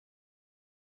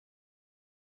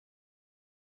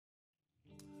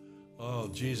Oh,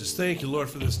 Jesus, thank you,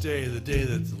 Lord, for this day, the day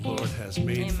that the Lord has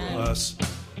made for us.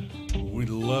 We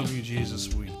love you,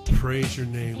 Jesus. We praise your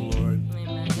name, Lord.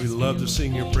 We love to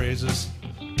sing your praises.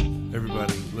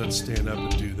 Everybody, let's stand up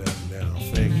and do that now.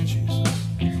 Thank you, Jesus.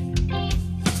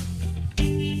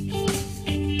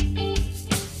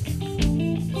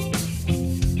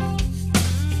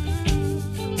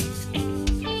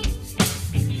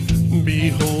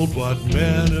 Behold, what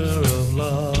manner of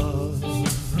love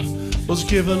was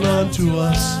given unto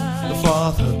us. The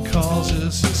Father calls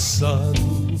us his Son.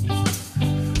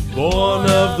 Born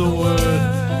of the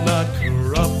Word, not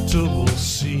corruptible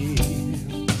seed,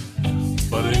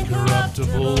 but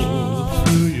incorruptible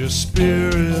through your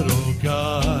Spirit, O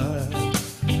God.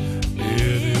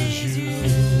 It is you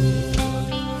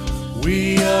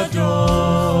we adore.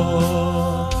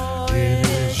 It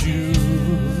is you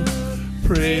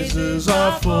praises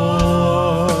are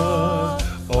for.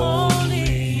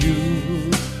 Only you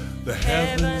the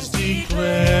heavens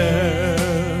declare.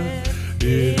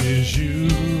 It is you.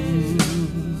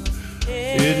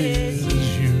 It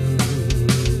is you.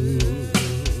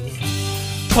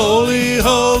 Holy,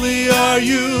 holy are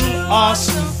you,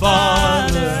 awesome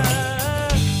Father.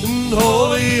 And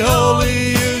holy,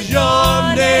 holy is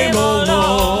your name, O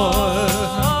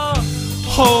Lord.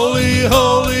 Holy,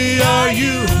 holy are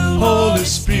you, Holy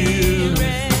Spirit.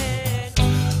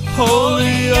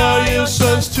 Holy are your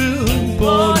sons too,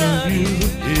 born of you.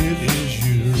 It is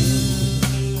you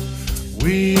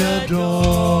we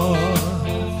adore.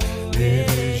 It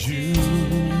is you,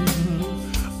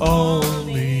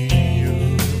 only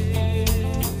you.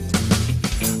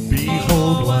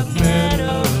 Behold, what manner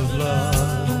of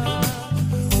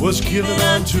love was given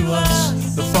unto us.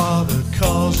 The Father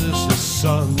calls us his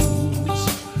sons.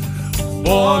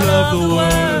 Born of the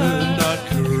Word, not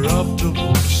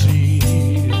corruptible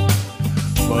seed,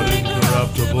 but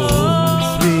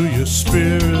incorruptible through your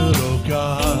Spirit, O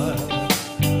God.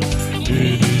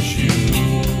 It is you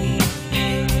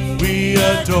we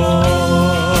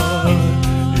adore.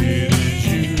 It is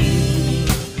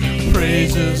you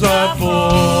praises are for.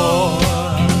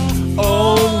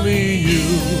 Only you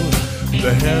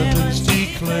the heavens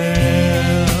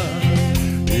declare.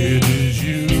 It is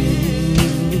you,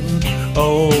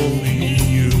 only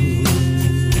you.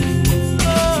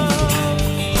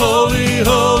 Holy,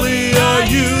 holy are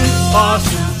you,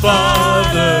 awesome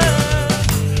Father.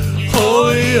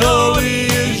 Holy, holy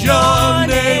is your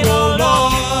name, O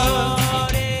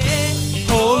Lord.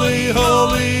 Holy,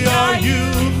 holy are you,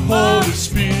 Holy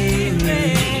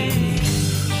Spirit.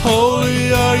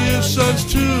 Holy are your sons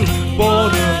too,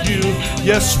 born of you.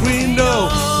 Yes, we know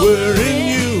we're in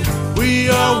you. We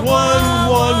are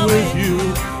one with you.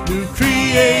 New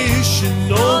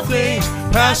creation, all things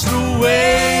passed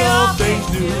away, all things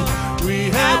new.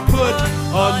 We have put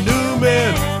on new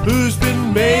man who's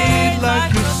been made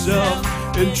like yourself,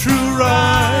 in true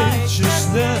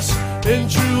righteousness, in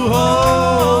true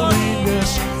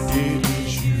holiness. It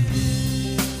is you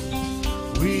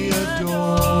we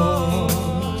adore.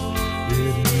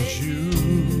 It is you,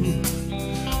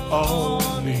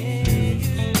 only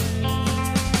you.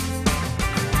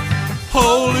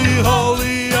 Holy,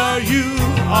 holy are you,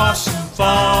 awesome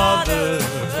Father.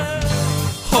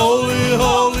 Holy,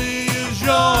 holy is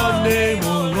your name, O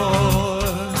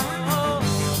Lord.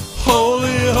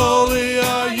 Holy, holy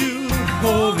are you,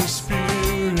 Holy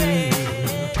Spirit.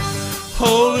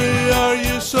 Holy are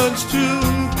your sons too.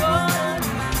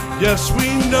 Yes, we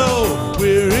know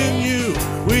we're in you.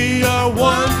 We are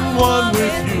one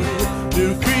with you.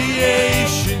 New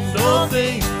creation, all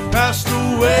things passed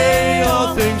away,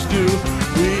 all things new.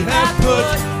 We have put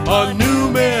a new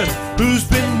man who's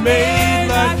been made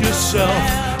like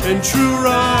yourself, in true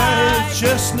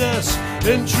righteousness,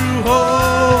 in true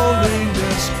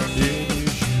holiness. It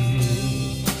is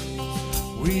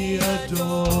you we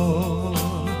adore.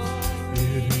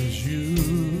 It is you,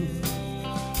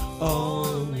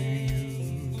 only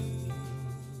you.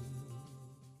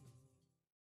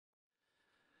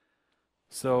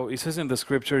 So it says in the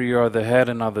scripture, you are the head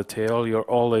and not the tail. You're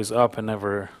always up and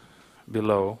never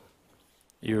below.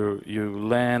 You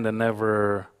lend and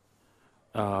never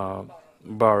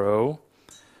borrow.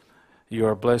 You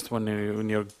are blessed when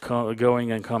you're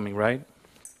going and coming, right?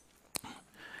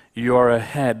 You are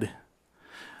ahead.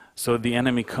 So the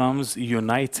enemy comes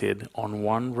united on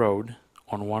one road,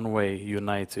 on one way,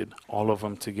 united. All of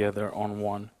them together on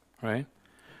one, right?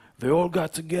 They all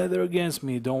got together against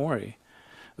me, don't worry.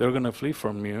 They're going to flee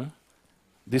from you,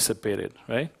 dissipated,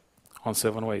 right? On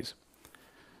 7 ways.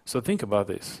 So think about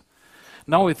this.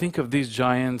 Now we think of these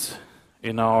giants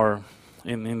in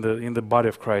the body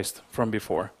of Christ from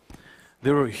before.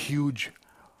 They were huge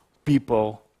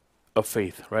people of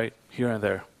faith, right? Here and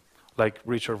there. Like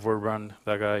Richard Verbrand,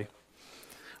 that guy.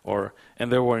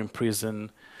 And they were in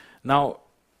prison. Now,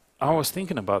 I was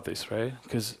thinking about this, right?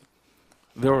 Because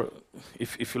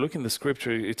if you look in the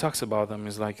scripture, it talks about them.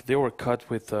 It's like they were cut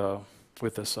with a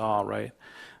saw, right?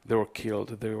 They were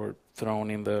killed. They were thrown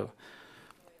in the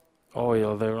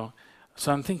oil.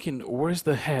 So I'm thinking, where's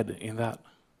the head in that?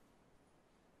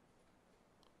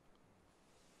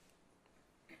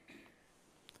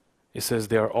 It says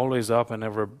they are always up and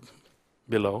never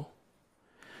below.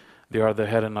 They are the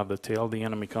head and not the tail. The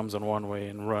enemy comes on one way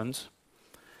and runs.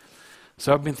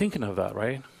 So I've been thinking of that,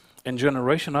 right? And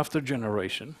generation after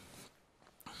generation,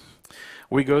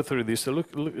 we go through this. So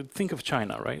look, think of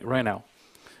China, right? Right now.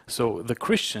 So the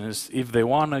Christians, if they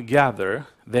want to gather,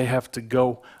 they have to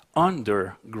go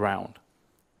underground.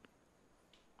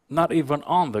 Not even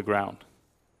on the ground.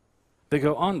 They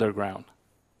go underground.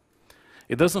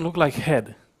 It doesn't look like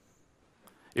head.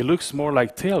 It looks more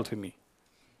like tail to me.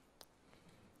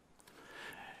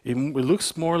 It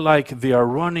looks more like they are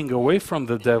running away from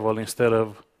the devil instead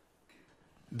of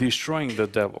destroying the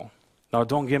devil. Now,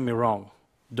 don't get me wrong.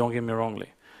 Don't get me wrongly.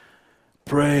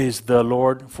 Praise the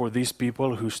Lord for these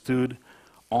people who stood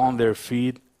on their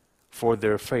feet for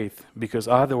their faith, because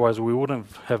otherwise we wouldn't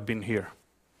have been here.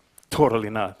 Totally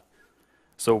not.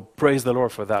 So praise the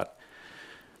Lord for that.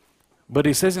 But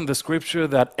it says in the scripture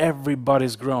that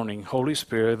everybody's groaning. Holy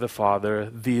Spirit, the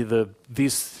Father,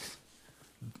 this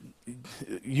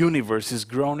universe is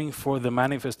groaning for the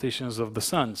manifestations of the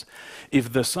sons.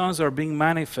 If the sons are being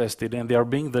manifested and they are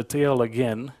being the tail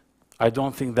again, I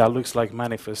don't think that looks like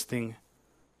manifested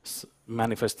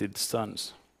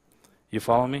sons. You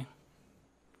follow me?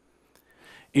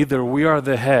 Either we are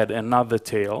the head and not the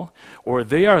tail, or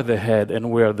they are the head and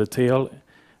we are the tail.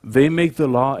 They make the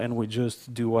law and we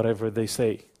just do whatever they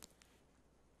say.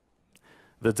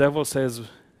 The devil says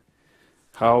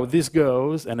how this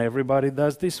goes and everybody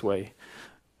does this way.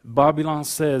 Babylon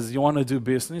says, you want to do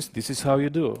business? This is how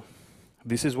you do.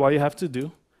 This is what you have to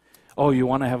do. Oh, you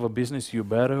want to have a business? You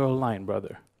better align,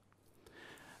 brother.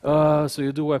 So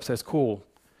you do websites. Cool.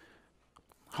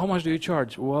 How much do you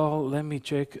charge? Well, let me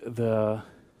check the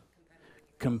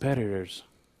competitors.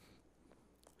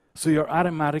 So you're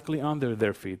automatically under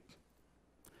their feet.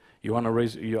 You want to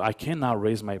raise? I cannot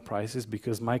raise my prices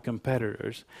because my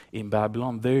competitors in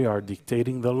Babylon, they are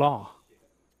dictating the law.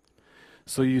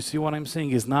 So you see what I'm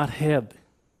saying? It's not head,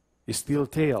 it's still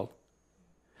tail.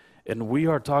 And we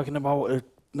are talking about an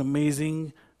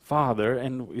amazing Father,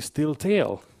 and it's still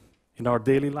tail in our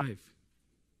daily life.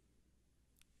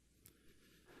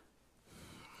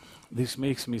 This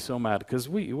makes me so mad because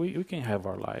we can have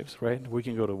our lives, right? We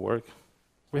can go to work.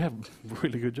 We have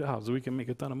really good jobs. We can make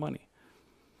a ton of money.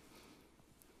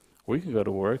 We can go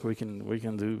to work. We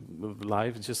can do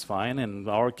life just fine. And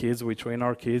our kids, we train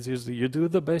our kids. You do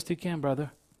the best you can,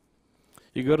 brother.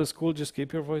 You go to school, just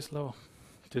keep your voice low.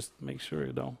 Just make sure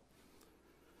you don't.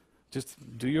 Just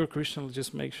do your Christian,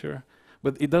 just make sure.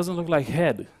 But it doesn't look like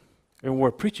head. And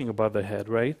we're preaching about the head,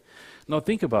 right? Now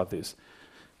think about this.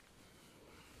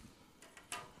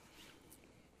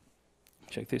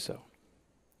 Check this out.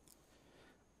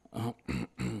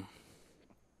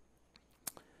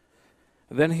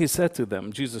 Then he said to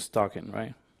them, Jesus talking,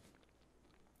 right?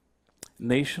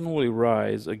 Nation will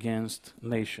rise against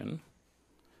nation.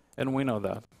 And we know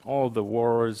that. All the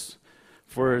wars,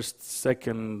 First,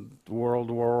 Second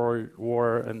World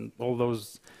War, and all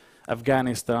those,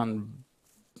 Afghanistan,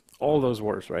 all those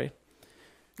wars, right?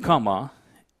 Comma,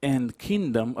 and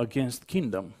kingdom against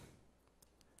kingdom.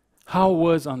 How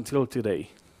was until today?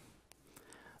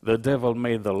 The devil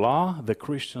made the law, the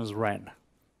Christians ran.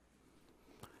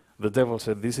 The devil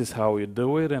said, this is how you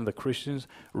do it, and the Christians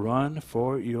run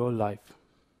for your life.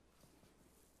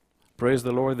 Praise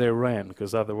the Lord, they ran,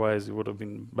 because otherwise it would have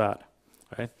been bad,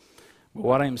 right? But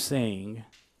what I'm saying,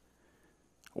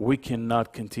 we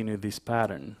cannot continue this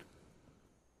pattern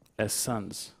as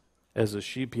sons. As a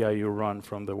sheep, yeah, you run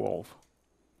from the wolf.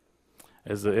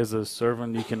 As a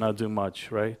servant, you cannot do much,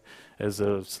 right? As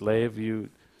a slave, you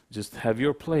just have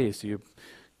your place. You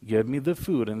give me the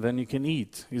food, and then you can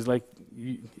eat. It's like,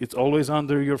 it's always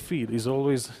under your feet. It's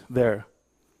always there.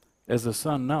 As a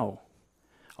son, no.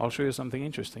 I'll show you something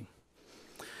interesting.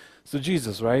 So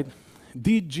Jesus, right?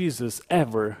 Did Jesus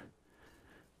ever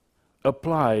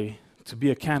apply to be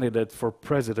a candidate for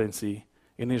presidency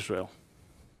in Israel?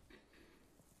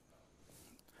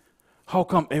 How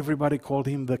come everybody called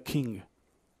him the king?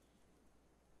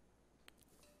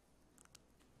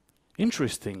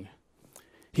 Interesting.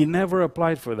 He never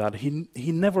applied for that.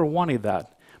 He never wanted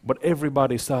that. But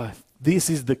everybody saw, this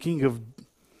is the king of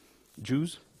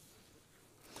Jews.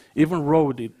 even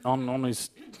wrote it on his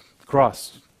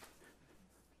cross.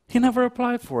 He never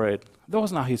applied for it. That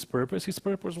was not his purpose. His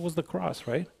purpose was the cross,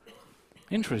 right?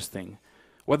 Interesting.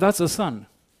 Well, that's a son.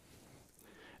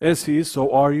 As he is,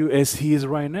 so are you, as he is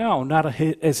right now, not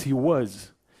as he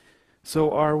was.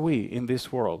 So are we in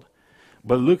this world.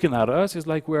 But looking at us, it's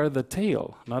like we are the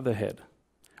tail, not the head.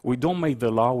 We don't make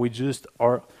the law, we just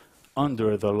are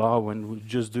under the law when we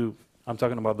just do. I'm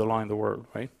talking about the law in the world,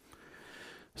 right?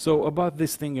 So about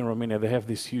this thing in Romania, they have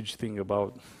this huge thing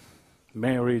about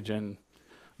marriage and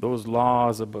those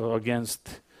laws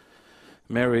against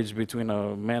marriage between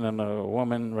a man and a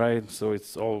woman, right? So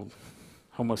it's all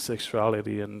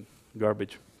homosexuality and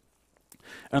garbage.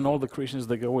 And all the Christians,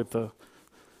 they go with the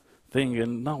thing,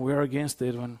 and no, we're against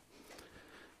it.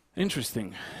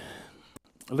 Interesting.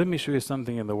 Let me show you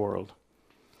something in the world.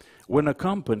 When a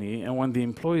company and when the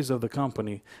employees of the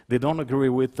company, they don't agree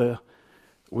with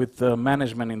the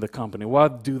management in the company,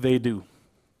 what do?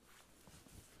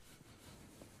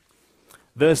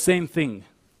 The same thing.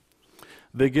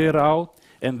 They get out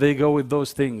and they go with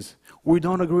those things. We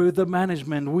don't agree with the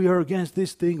management. We are against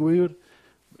this thing.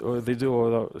 Or they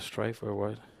do a strike or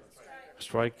what?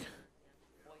 Strike.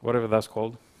 Whatever that's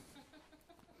called.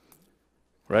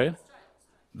 Right?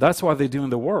 That's what they do in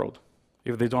the world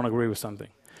if they don't agree with something.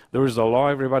 There is a law,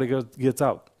 everybody gets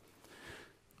out.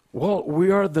 Well,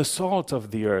 we are the salt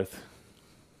of the earth.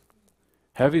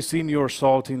 Have you seen your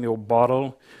salt in your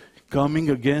bottle coming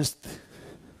against?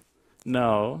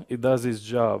 No, it does its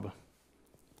job.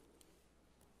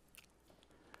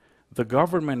 The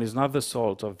government is not the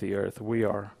salt of the earth, we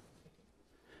are.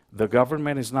 The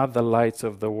government is not the lights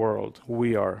of the world,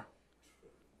 we are.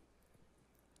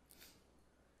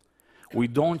 We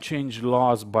don't change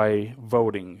laws by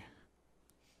voting.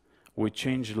 We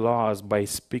change laws by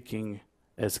speaking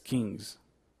as kings.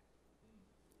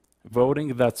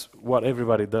 Voting, that's what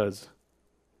everybody does.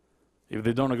 If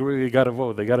they don't agree, they gotta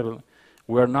vote.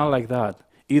 We're not like that.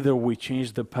 Either we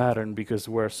change the pattern because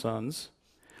we're sons,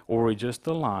 or we just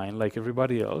align like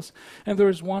everybody else. And there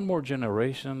is one more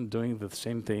generation doing the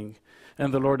same thing.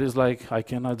 And the Lord is like, I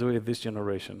cannot do it this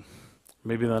generation.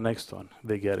 Maybe the next one,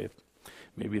 they get it.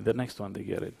 Maybe the next one, they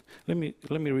get it. Let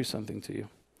me read something to you.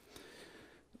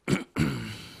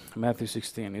 Matthew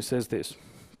 16, it says this.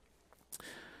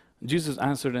 Jesus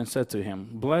answered and said to him,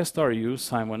 Blessed are you,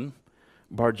 Simon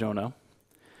Bar-Jonah,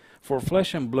 for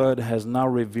flesh and blood has now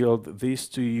revealed this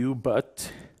to you,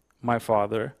 but my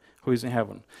Father who is in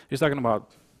heaven. He's talking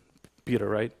about Peter,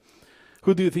 right?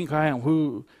 Who do you think I am?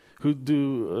 Who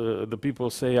do the people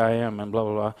say I am? And blah,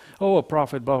 blah, blah. Oh, a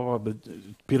prophet, blah, blah, blah.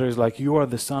 But Peter is like, you are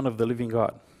the Son of the living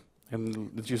God.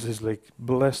 And Jesus is like,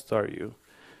 blessed are you.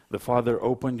 The Father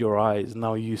opened your eyes,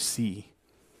 now you see.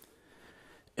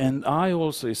 And I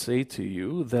also say to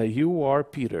you that you are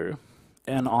Peter,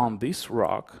 and on this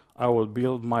rock I will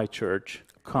build my church,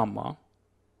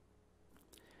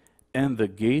 and the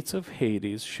gates of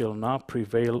Hades shall not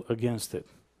prevail against it.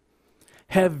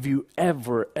 Have you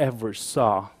ever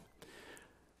saw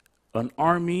an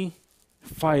army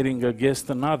fighting against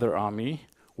another army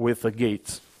with a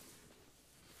gate?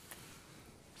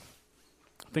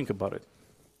 Think about it.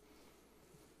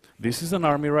 This is an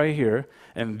army right here,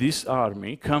 and this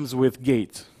army comes with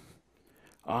gates.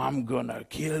 I'm gonna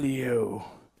kill you.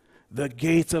 The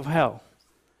gates of hell.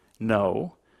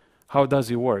 No. How does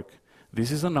it work?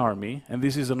 This is an army, and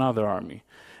this is another army.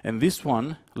 And this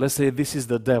one, let's say this is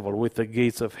the devil with the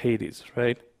gates of Hades,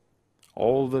 right?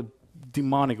 All the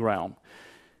demonic realm.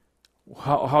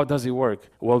 How does it work?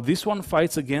 Well, this one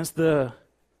fights against the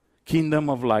kingdom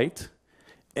of light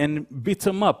and beats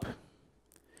them up.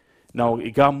 Now,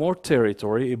 it got more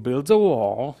territory, it builds a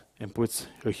wall and puts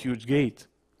a huge gate.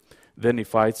 Then he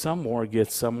fights some more,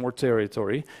 gets some more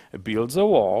territory, builds a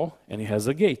wall, and he has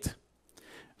a gate.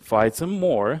 Fights them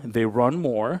more, they run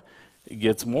more,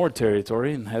 gets more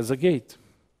territory, and has a gate.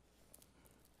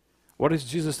 What is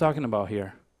Jesus talking about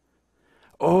here?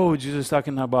 Oh, Jesus is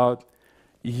talking about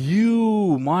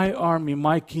you, my army,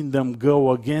 my kingdom,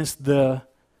 go against the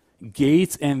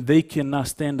gates, and they cannot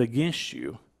stand against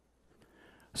you.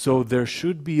 So there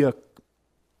should be a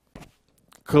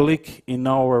click in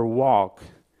our walk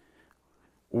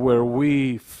where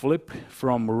we flip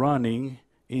from running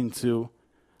into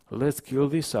let's kill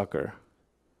this sucker.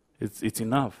 It's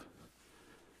enough.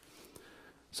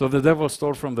 So the devil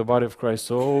stole from the body of Christ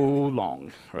so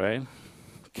long, right?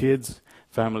 Kids,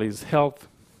 families, health,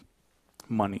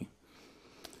 money,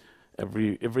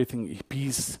 everything,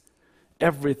 peace,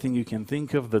 everything you can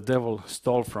think of, the devil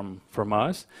stole from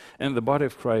us. And the body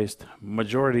of Christ,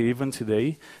 majority even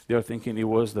today, they are thinking it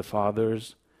was the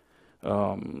Father's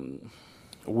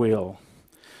will.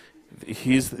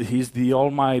 He's the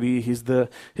Almighty. He's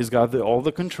got all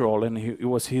the control, and it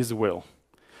was His will.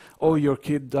 Oh, your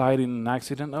kid died in an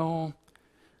accident. Oh,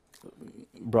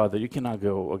 brother, you cannot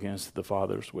go against the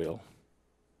Father's will.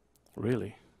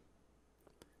 Really?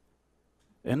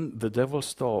 And the devil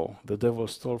stole. The devil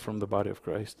stole from the body of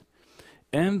Christ.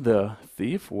 And the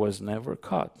thief was never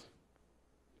caught.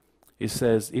 It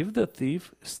says, if the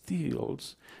thief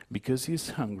steals because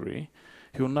he's hungry,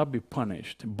 he will not be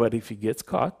punished. But if he gets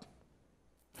caught,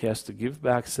 he has to give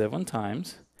back 7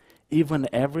 times, even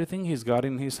everything he's got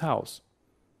in his house.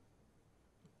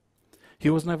 He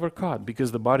was never caught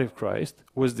because the body of Christ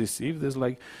was deceived. It's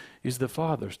like, is the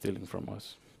Father stealing from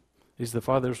us? Is the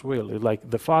Father's will? It's like,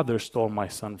 the Father stole my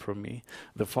son from me.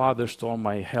 The Father stole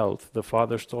my health. The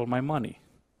Father stole my money.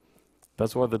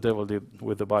 That's what the devil did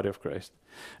with the body of Christ.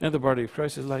 And the body of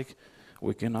Christ is like,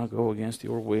 we cannot go against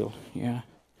your will. Yeah,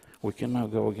 we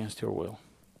cannot go against your will.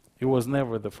 It was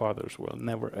never the Father's will,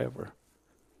 never ever.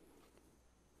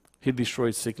 He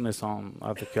destroyed sickness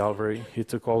at the Calvary. He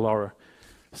took all our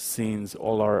sins,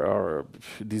 all our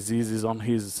diseases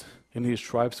in His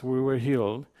stripes we were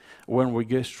healed. When we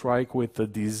get struck with the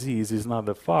disease, it's not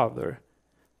the Father.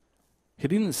 He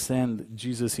didn't send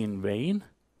Jesus in vain.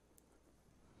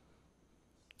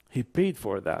 He paid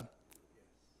for that.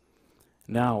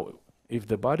 Now, if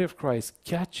the body of Christ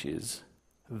catches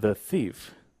the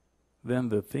thief, then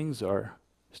the things are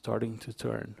starting to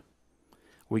turn.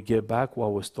 We get back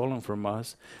what was stolen from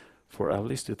us for at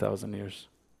least 2,000 years.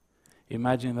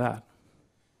 Imagine that.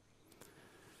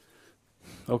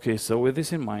 Okay, so with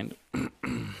this in mind,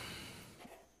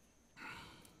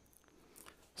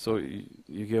 so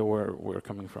you get where we're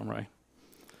coming from, right?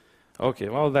 Okay,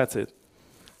 well, that's it.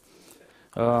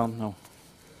 No.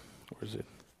 Where is it?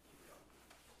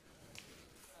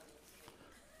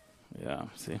 Yeah,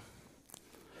 see.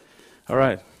 All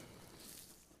right.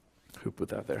 Who put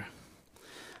that there?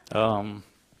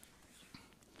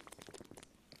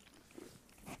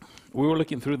 We were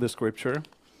looking through the scripture,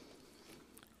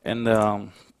 and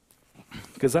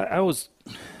because I was,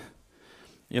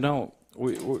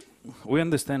 we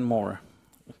understand more.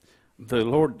 The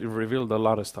Lord revealed a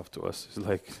lot of stuff to us. It's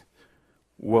like,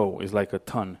 whoa, it's like a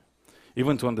ton.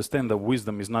 Even to understand that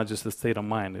wisdom is not just a state of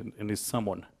mind, and it's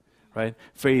someone, right?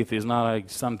 Faith is not like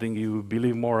something you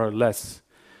believe more or less.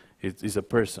 It is a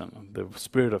person, the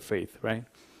spirit of faith, right?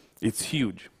 It's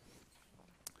huge.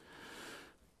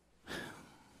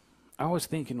 I was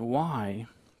thinking, why,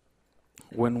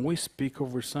 when we speak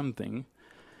over something,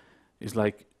 it's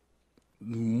like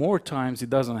more times it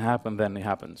doesn't happen than it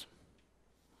happens.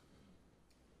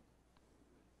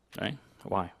 Right?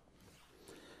 Why?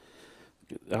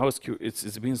 I was curious.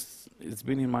 It's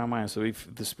been in my mind. So if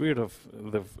the spirit of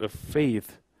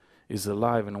faith is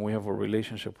alive and we have a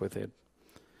relationship with it,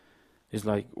 it's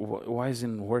like, why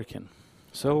isn't it working?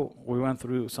 So we went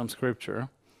through some scripture,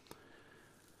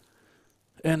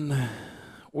 and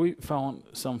we found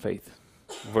some faith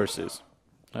verses.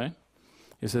 Right?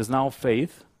 It says, now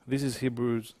faith. This is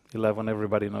Hebrews 11.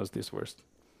 Everybody knows this verse.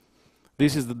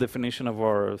 This is the definition of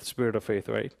our spirit of faith,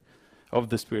 right? Of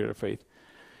the spirit of faith.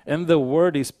 And the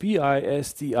word is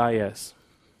pistis.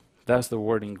 That's the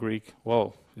word in Greek.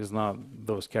 Well, it's not,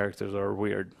 those characters are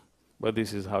weird, but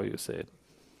this is how you say it.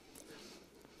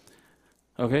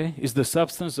 Okay? It's the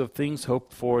substance of things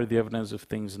hoped for, the evidence of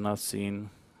things not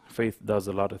seen. Faith does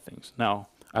a lot of things. Now,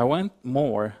 I went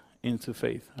more into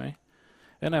faith, right?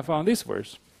 And I found this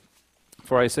verse.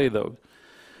 For I say, though,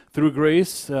 through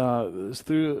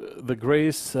the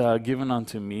grace given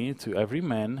unto me, to every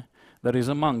man that is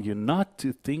among you, not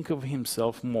to think of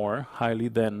himself more highly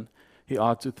than he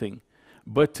ought to think,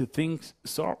 but to think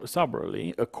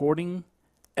soberly, according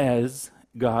as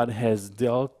God has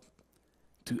dealt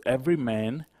to every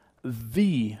man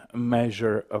the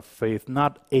measure of faith,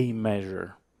 not a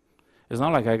measure. It's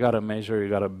not like I got a measure, you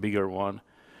got a bigger one.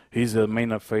 He's a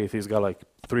man of faith, he's got like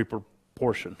 3 per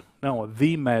portion. No,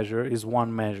 the measure is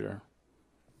one measure.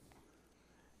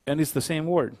 And it's the same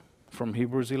word from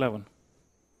Hebrews 11.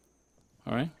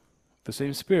 All right? The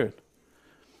same spirit.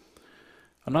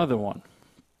 Another one.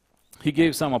 He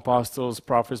gave some apostles,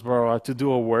 prophets, to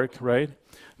do a work, right?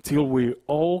 Till we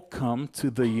all come to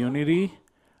the unity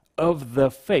of the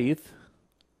faith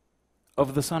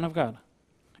of the Son of God.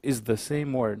 Is the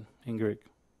same word in Greek.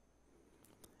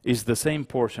 Is the same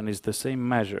portion, is the same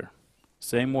measure.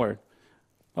 Same word.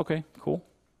 Okay, cool.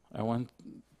 I went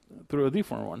through a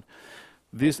different one.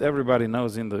 This everybody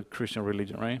knows in the Christian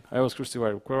religion, right? I was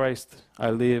crucified with Christ.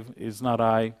 I live, is not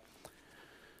I.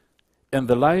 And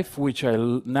the life which I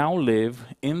now live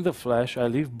in the flesh, I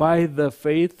live by the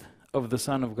faith of the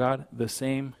Son of God, the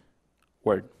same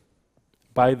word.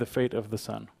 by the faith of the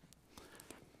Son.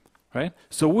 Right?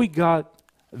 So we got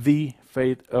the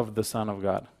faith of the Son of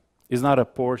God. It's not a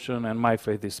portion and my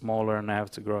faith is smaller and I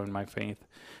have to grow in my faith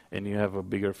and you have a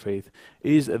bigger faith.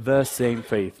 It is the same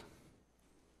faith.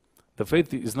 The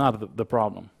faith is not the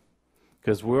problem.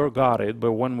 Because we all got it,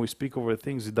 but when we speak over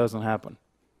things, it doesn't happen.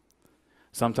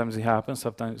 Sometimes it happens,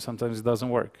 sometimes it doesn't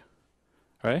work.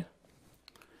 Right?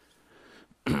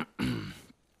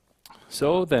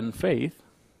 So then faith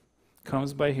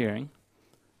comes by hearing,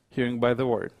 hearing by the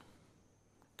word.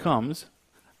 Comes,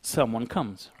 someone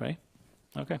comes, right?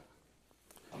 Okay.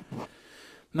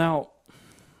 Now,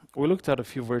 we looked at a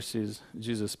few verses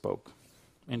Jesus spoke.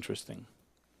 Interesting.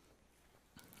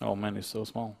 Oh man, it's so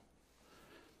small.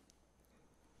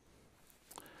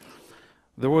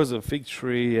 There was a fig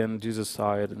tree and Jesus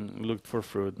saw it and looked for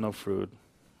fruit, no fruit.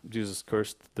 Jesus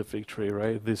cursed the fig tree,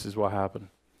 right? This is what happened.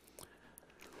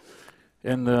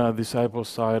 And the disciples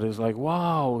saw it, is like,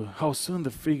 wow, how soon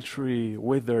the fig tree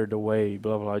withered away,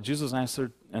 blah, blah. Jesus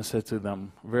answered and said to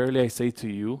them, verily I say to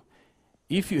you,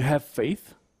 if you have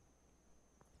faith,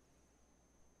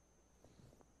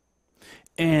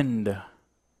 and,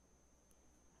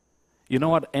 you know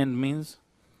what and means?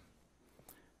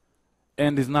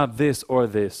 And is not this or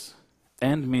this.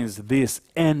 And means this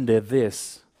and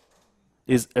this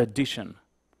is addition.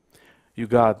 You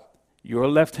got your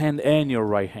left hand and your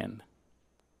right hand.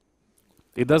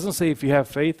 It doesn't say if you have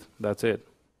faith, that's it.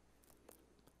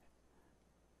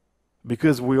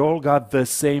 Because we all got the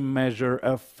same measure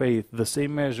of faith. The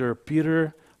same measure,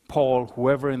 Peter, Paul,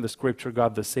 whoever in the scripture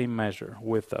got the same measure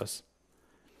with us.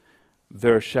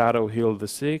 Their shadow healed the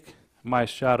sick. My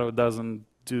shadow doesn't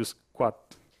do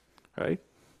squat. Right?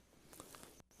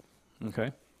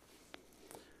 Okay.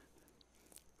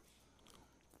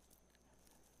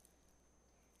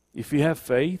 If you have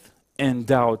faith and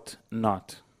doubt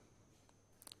not.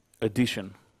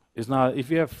 Addition. It's not, if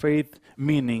you have faith,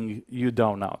 meaning you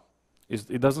doubt not.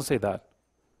 It doesn't say that.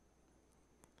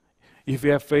 If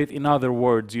you have faith, in other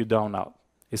words, you doubt not.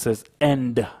 It says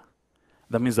and.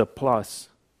 That means a plus.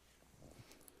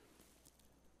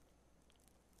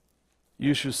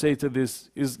 You should say to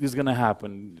this, is going to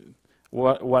happen.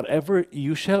 Whatever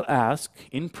you shall ask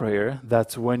in prayer,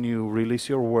 that's when you release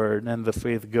your word and the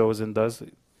faith goes and does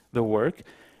the work.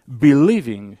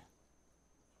 Believing.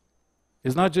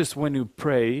 It's not just when you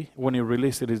pray, when you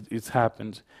release it, it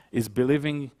happens. It's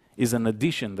believing is an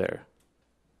addition there.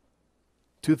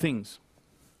 Two things.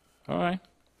 All right.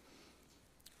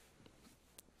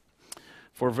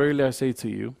 For verily I say to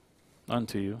you,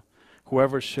 unto you,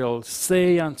 whoever shall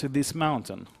say unto this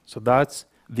mountain. So that's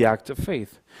the act of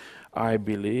faith. I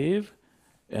believe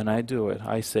and I do it.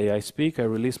 I say, I speak, I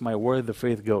release my word, the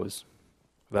faith goes.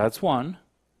 That's one.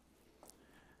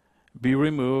 Be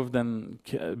removed and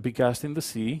be cast in the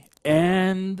sea,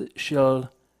 and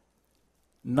shall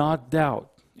not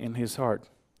doubt in his heart.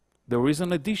 There is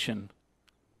an addition.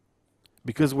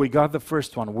 Because we got the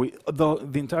first one.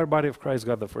 The entire body of Christ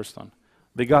got the first one.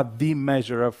 They got the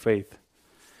measure of faith.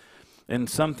 And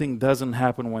something doesn't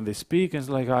happen when they speak, and it's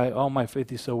like, my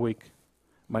faith is so weak.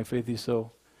 My faith is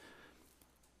so...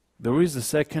 There is a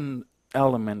second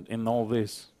element in all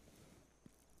this.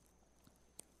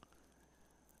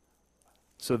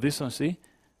 So this one, see,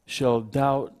 shall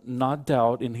not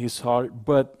doubt in his heart,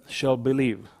 but shall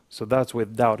believe. So that's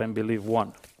with doubt and believe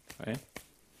one. Right?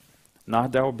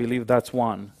 Not doubt, believe, that's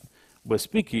one. But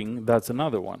speaking, that's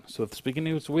another one. So speaking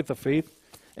is with the faith,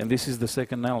 and this is the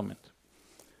second element.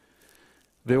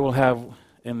 They will have,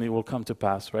 and it will come to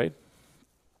pass, right?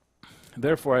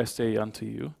 Therefore I say unto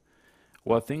you,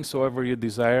 what things soever you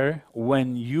desire,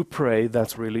 when you pray,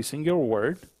 that's releasing your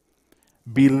word,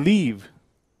 believe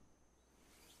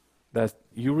that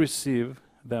you receive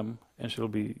them and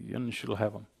shall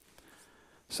have them.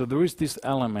 So there is this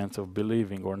element of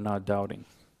believing or not doubting.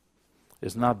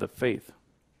 It's not the faith.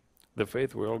 The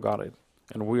faith, we all got it.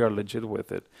 And we are legit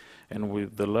with it. And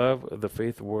with the love, the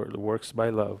faith works by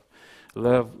love.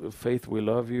 Love, faith, we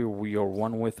love you. We are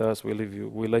one with us. We leave you.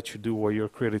 We let you do what you're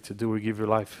created to do. We give you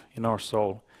life in our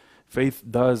soul. Faith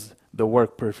does the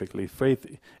work perfectly.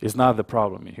 Faith is not the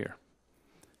problem here.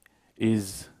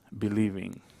 Is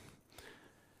believing.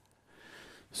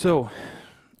 So,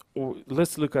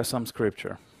 let's look at some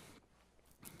scripture.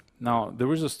 Now,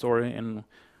 there is a story, and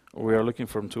we are looking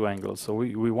from two angles. So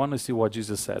we want to see what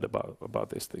Jesus said about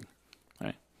this thing.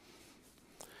 Right?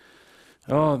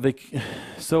 Had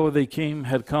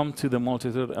come to the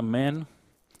multitude. A man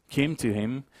came to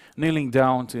him, kneeling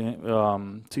down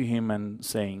to him and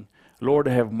saying, Lord,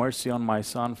 have mercy on my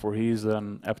son, for he is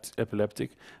an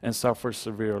epileptic and suffers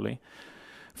severely.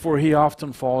 For he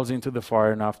often falls into the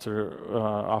fire and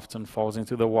often falls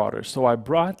into the water. So I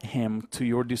brought him to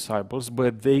your disciples,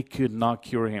 but they could not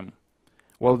cure him.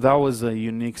 Well, that was a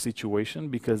unique situation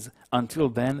because until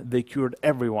then, they cured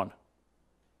everyone.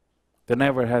 They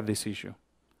never had this issue.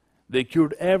 They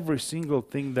cured every single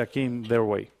thing that came their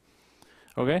way.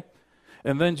 Okay?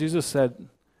 And then Jesus said,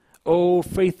 "Oh,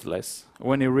 faithless."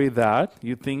 When you read that,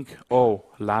 you think, oh,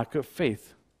 lack of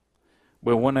faith.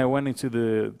 But when I went into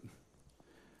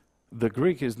the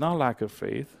Greek is not lack of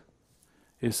faith.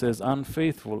 It says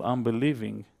unfaithful,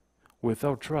 unbelieving,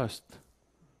 without trust.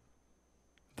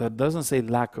 That doesn't say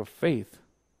lack of faith.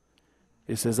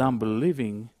 It says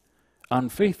unbelieving,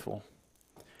 unfaithful.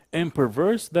 And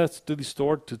perverse, that's to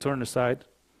distort, to turn aside.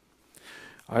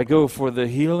 I go for the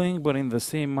healing, but in the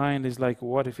same mind, it's like,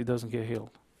 what if he doesn't get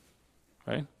healed?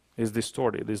 Right? It's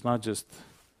distorted. It's not just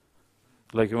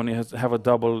like when you have a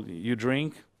double, you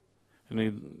drink, and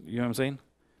you know what I'm saying?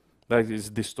 Like it's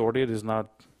distorted. It's not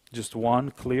just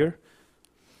one clear.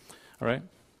 All right?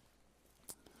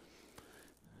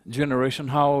 Generation,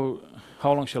 how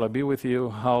long shall I be with you?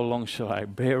 How long shall I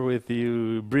bear with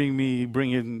you? Bring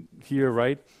in here,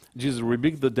 right? Jesus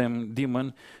rebuked the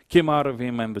demon, came out of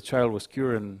him, and the child was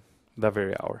cured in that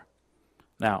very hour.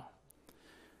 Now,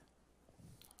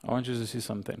 I want you to see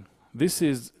something. This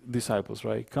is disciples,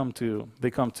 right?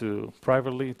 They come to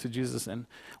privately to Jesus, and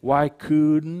why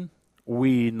couldn't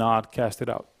we not cast it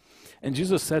out? And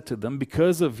Jesus said to them,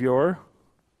 because of your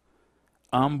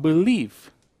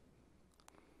unbelief.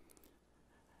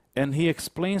 And he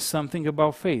explains something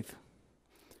about faith.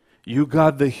 You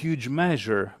got the huge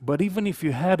measure, but even if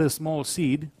you had a small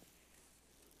seed,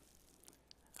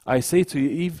 I say to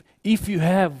you, if you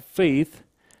have faith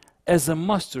as a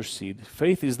mustard seed,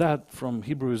 faith is that from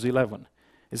Hebrews 11.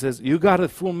 It says, you got a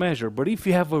full measure, but if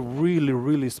you have a really,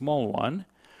 really small one,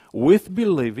 with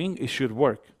believing, it should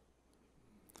work.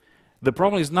 The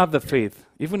problem is not the faith.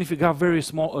 Even if you got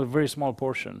a very small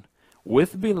portion,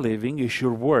 with believing, it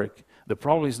should work. The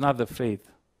problem is not the faith.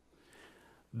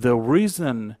 The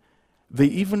reason they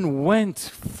even went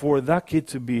for that kid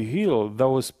to be healed, that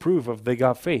was proof of they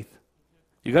got faith.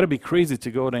 You got to be crazy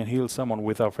to go and heal someone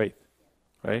without faith,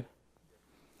 right?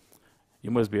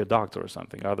 You must be a doctor or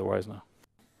something, otherwise no.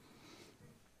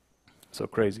 So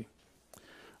crazy.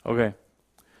 Okay.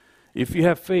 If you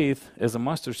have faith as a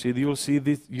mustard seed, you'll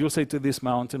say to this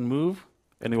mountain, move,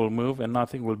 and it will move, and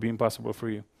nothing will be impossible for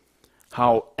you.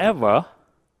 However,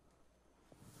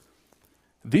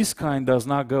 this kind does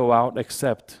not go out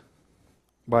except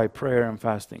by prayer and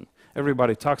fasting.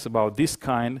 Everybody talks about this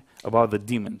kind, about the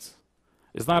demons.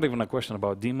 It's not even a question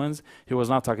about demons. He was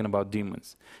not talking about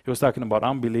demons. He was talking about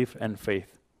unbelief and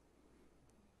faith.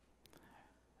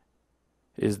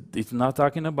 It's not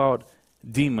talking about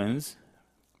demons,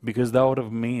 because that would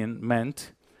have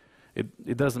meant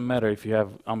it doesn't matter if you have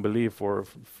unbelief or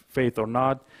faith or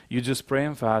not. You just pray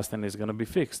and fast and it's going to be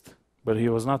fixed. But he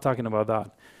was not talking about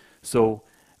that. So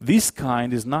this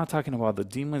kind is not talking about the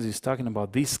demons. He's talking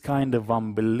about this kind of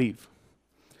unbelief.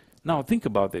 Now think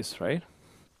about this, right?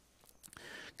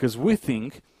 Because we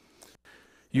think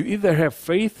you either have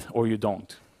faith or you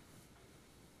don't.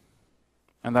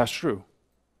 And that's true.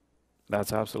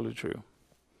 That's absolutely true.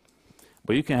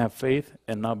 But you can have faith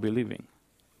and not believing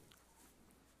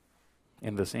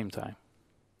in the same time.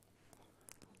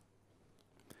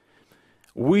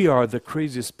 We are the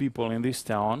craziest people in this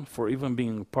town for even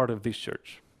being part of this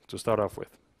church, to start off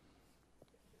with.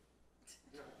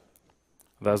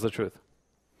 That's the truth.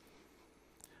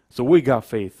 So we got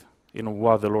faith in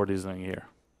what the Lord is doing here.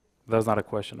 There's not a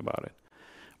question about it.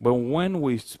 But when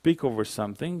we speak over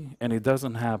something and it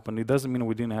doesn't happen, it doesn't mean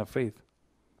we didn't have faith.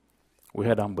 We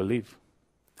had unbelief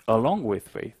along with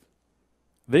faith.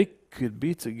 They could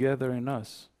be together in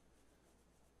us.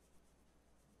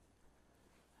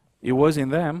 It was in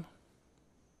them.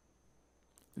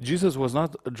 Jesus was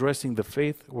not addressing the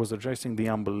faith, was addressing the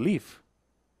unbelief.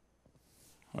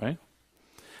 Right?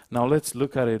 Now let's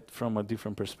look at it from a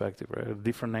different perspective, right? A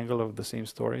different angle of the same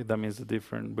story. That means a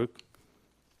different book.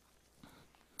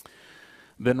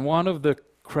 Then one of the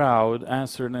crowd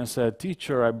answered and said,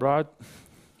 "Teacher, I brought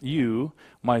you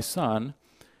my son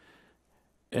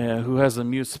who has a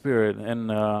mute spirit,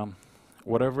 and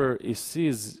whatever he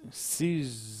seizes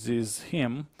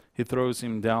him, he throws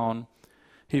him down.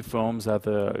 He foams at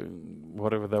the,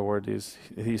 whatever that word is,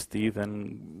 his teeth,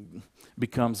 and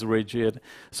becomes rigid.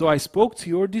 So I spoke to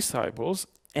your disciples,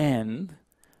 and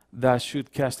that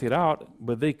should cast it out,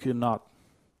 but they could not."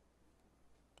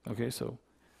 Okay, so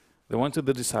they went to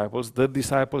the disciples. The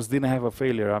disciples didn't have a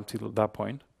failure up till that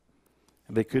point.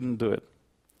 They couldn't do it.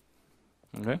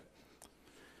 Okay?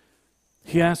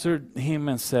 He answered him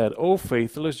and said, O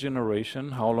faithless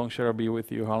generation, how long shall I be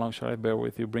with you? How long shall I bear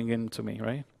with you? Bring him to me,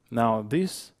 right? Now,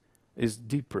 this is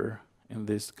deeper in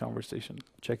this conversation.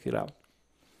 Check it out.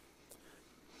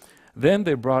 Then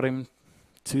they brought him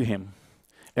to him.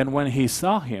 And when he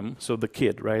saw him, so the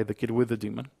kid, right? The kid with the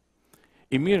demon,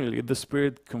 immediately the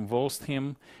spirit convulsed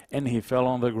him, and he fell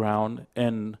on the ground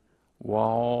and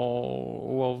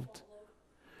wallowed,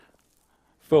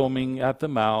 foaming at the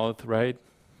mouth, right?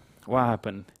 What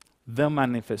happened? The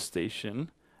manifestation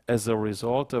as a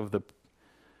result of the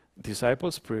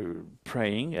disciples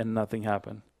praying and nothing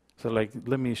happened. So like,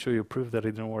 let me show you proof that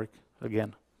it didn't work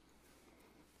again.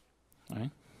 Right?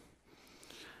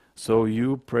 So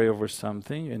you pray over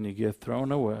something and you get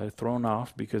thrown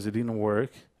off because it didn't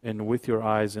work, and with your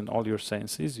eyes and all your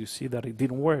senses you see that it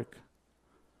didn't work.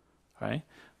 Right?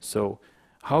 So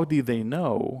how did they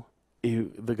know if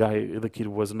the kid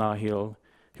was not healed?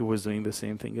 He was doing the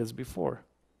same thing as before.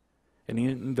 And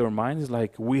in their minds,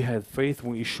 like, we had faith,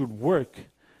 it should work.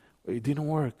 It didn't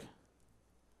work.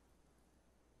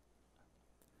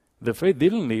 The faith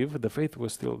didn't leave, the faith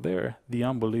was still there. The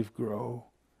unbelief grew.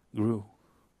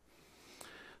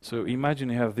 So imagine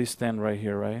you have this stand right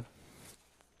here, right?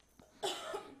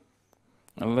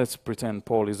 And let's pretend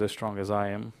Paul is as strong as I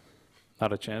am.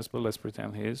 Not a chance, but let's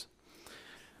pretend he is.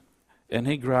 And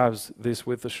he grabs this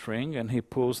with the string and he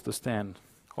pulls the stand.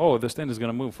 Oh, the stand is going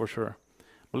to move for sure.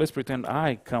 But let's pretend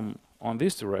I come on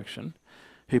this direction.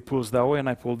 He pulls that way and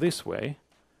I pull this way.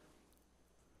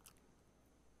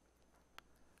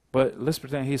 But let's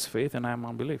pretend he's faith and I'm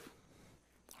unbelief.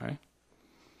 Right?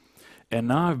 And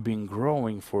now I've been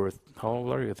growing for, how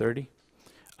old are you, 30?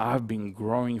 I've been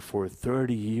growing for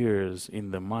 30 years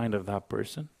in the mind of that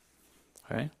person.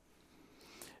 Right?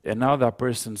 And now that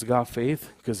person's got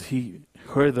faith because he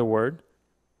heard the word.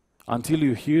 Until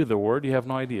you hear the word, you have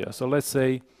no idea. So let's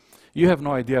say you have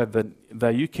no idea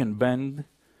that you can bend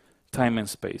time and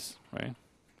space, right?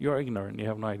 You're ignorant, you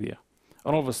have no idea.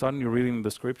 And all of a sudden you're reading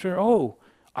the scripture, oh,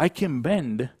 I can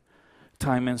bend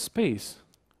time and space.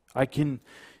 I can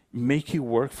make it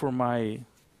work for my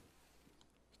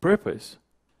purpose.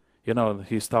 You know,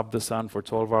 he stopped the sun for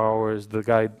 12 hours, the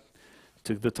guy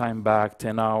took the time back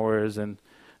 10 hours, and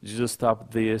Jesus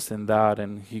stopped this and that,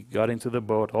 and he got into the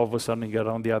boat. All of a sudden he got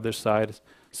on the other side.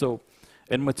 So,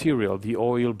 and material, the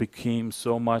oil became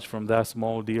so much from that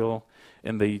small deal,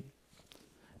 and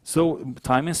so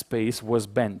time and space was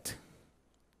bent.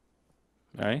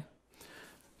 Right?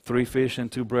 3 fish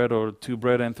and 2 bread, or 2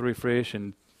 bread and 3 fish,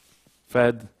 and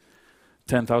fed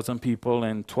 10,000 people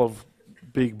and 12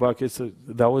 big buckets.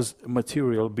 That was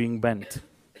material being bent,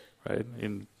 right?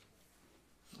 In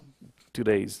 2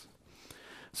 days.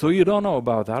 So you don't know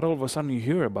about that. All of a sudden you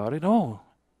hear about it. Oh,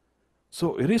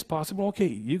 so it is possible. Okay,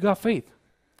 you got faith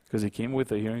because it came with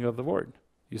the hearing of the word.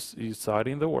 You saw it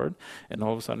in the word, and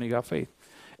all of a sudden you got faith.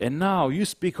 And now you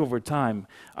speak over time.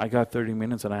 I got 30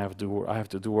 minutes, and I have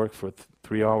to do work for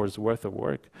 3 hours worth of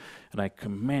work, and I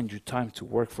command you time to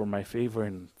work for my favor.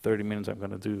 In 30 minutes, I'm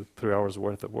going to do 3 hours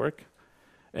worth of work,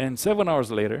 and 7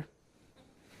 hours later,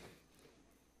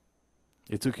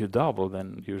 it took you double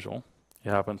than usual. It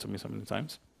happened to me so many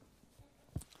times.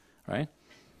 Right?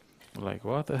 Like,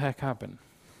 what the heck happened?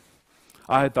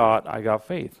 I thought I got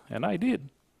faith, and I did.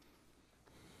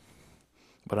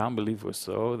 But unbelief was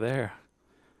so there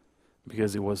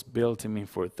because it was built in me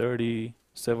for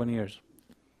 37 years.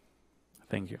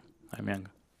 Thank you. I'm young.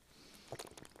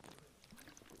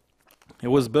 It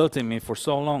was built in me for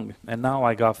so long, and now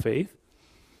I got faith.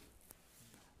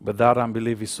 But that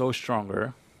unbelief is so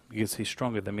stronger because he's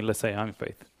stronger than me. Let's say I'm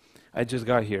faith. I just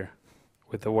got here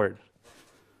with the word,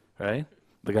 right?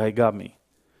 The guy got me.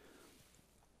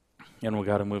 And we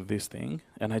got to move this thing.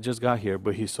 And I just got here,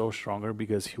 but he's so stronger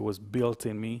because he was built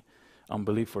in me,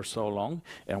 unbelief, for so long.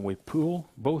 And we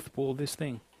both pull this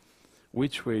thing.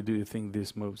 Which way do you think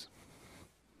this moves?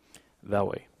 That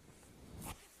way.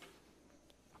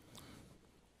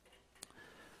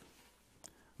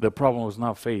 The problem was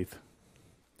not faith.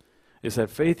 It's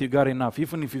that faith, you got enough.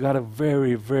 Even if you got a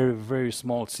very, very, very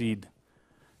small seed,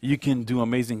 you can do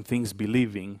amazing things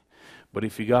believing. But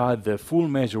if you got the full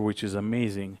measure, which is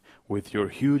amazing, with your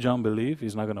huge unbelief,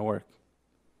 it's not going to work.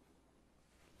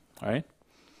 All right?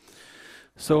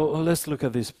 So let's look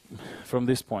at this from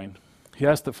this point. He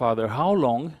asked the father, how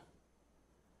long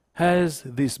has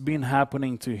this been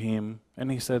happening to him? And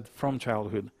he said, from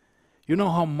childhood. You know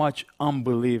how much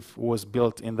unbelief was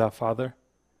built in that father?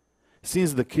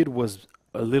 Since the kid was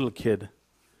a little kid,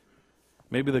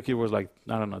 maybe the kid was like,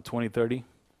 I don't know, 20, 30.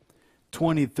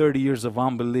 20, 30 years of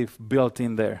unbelief built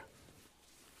in there.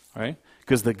 Right?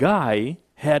 Because the guy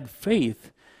had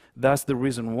faith That's the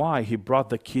reason why he brought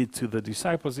the kid to the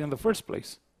disciples in the first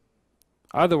place.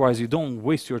 Otherwise, you don't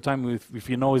waste your time if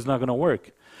you know it's not going to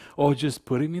work. Oh, just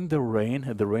put him in the rain,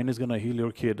 and the rain is going to heal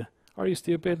your kid. Are you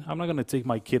stupid? I'm not going to take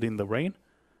my kid in the rain.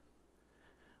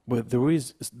 But there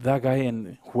is that guy,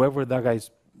 and whoever that guy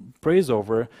prays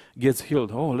over gets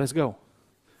healed. Oh, let's go.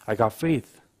 I got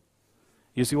faith.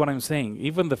 You see what I'm saying?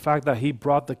 Even the fact that he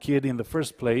brought the kid in the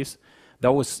first place,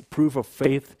 that was proof of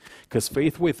faith, because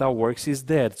faith without works is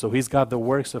dead. So he's got the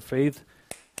works of faith.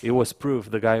 It was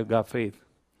proof the guy got faith.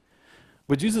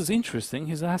 But Jesus is interesting.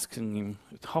 He's asking him,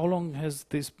 how long has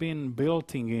this been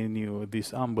building in you,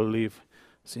 this unbelief,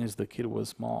 since the kid was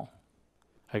small?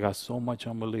 I got so much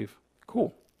unbelief.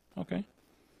 Cool. Okay.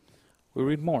 We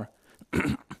read more.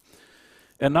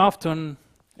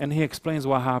 And he explains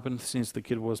what happened since the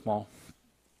kid was small.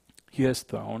 He has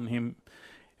thrown him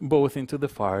both into the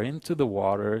fire, into the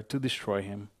water, to destroy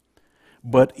him.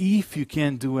 But if you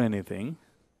can't do anything,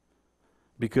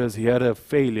 because he had a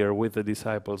failure with the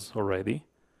disciples already,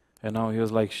 and now he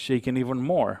was like shaken even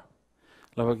more.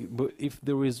 Like, but if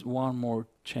there is one more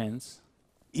chance,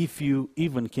 if you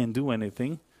even can do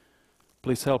anything,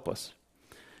 please help us.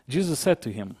 Jesus said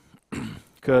to him,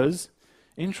 because,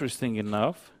 interesting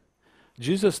enough,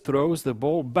 Jesus throws the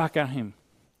ball back at him.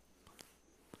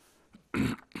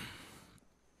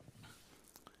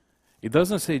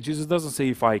 Jesus doesn't say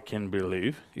if I can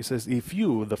believe. He says if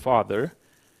you, the Father,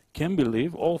 can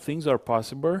believe, all things are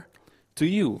possible to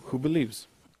you who believes.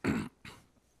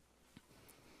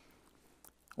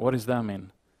 What does that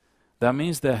mean? That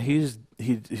means that he's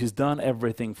done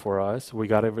everything for us. We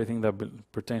got everything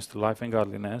that pertains to life and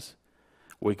godliness.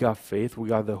 We got faith. We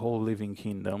got the whole living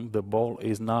kingdom. The ball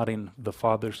is not in the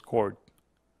Father's court.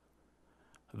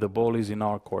 The ball is in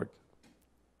our court.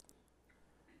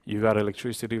 You got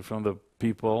electricity from the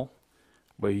people,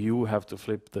 but you have to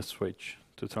flip the switch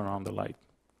to turn on the light.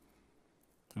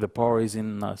 The power is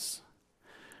in us.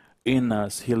 In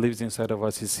us, He lives inside of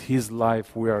us. It's His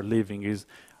life we are living. Is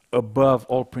above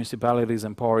all principalities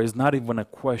and power. It's not even a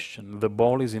question. The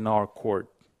ball is in our court.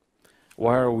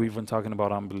 Why are we even talking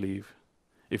about unbelief?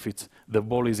 If it's the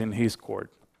ball is in His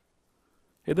court.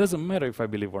 It doesn't matter if I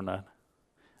believe or not.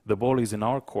 The ball is in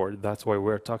our court. That's why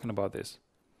we're talking about this.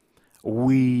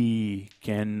 We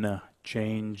can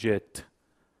change it.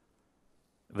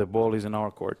 The ball is in our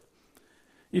court.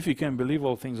 If you can believe,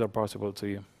 all things are possible to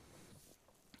you.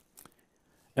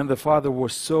 And the Father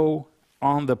was so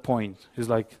on the point. He's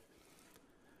like,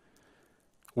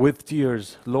 with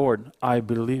tears, Lord, I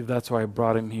believe, that's why I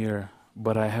brought him here,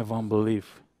 but I have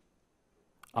unbelief.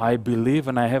 I believe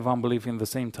and I have unbelief in the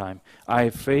same time. I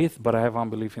have faith, but I have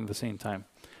unbelief in the same time.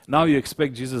 Now you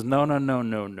expect Jesus,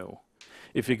 no.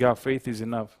 If you got faith is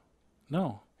enough.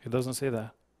 No, He doesn't say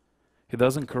that. He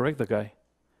doesn't correct the guy.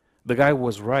 The guy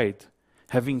was right,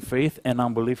 having faith and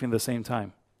unbelief in the same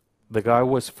time. The guy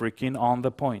was freaking on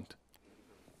the point.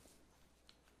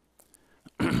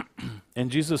 And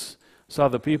Jesus saw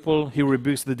the people. He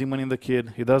rebukes the demon in the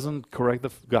kid. He doesn't correct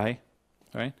the guy,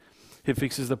 right? He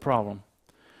fixes the problem.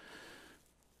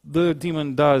 The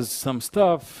demon does some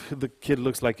stuff. The kid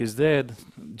looks like he's dead.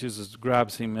 Jesus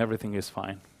grabs him. Everything is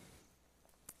fine.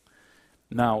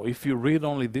 Now, if you read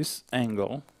only this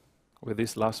angle, with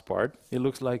this last part, it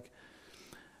looks like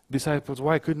disciples,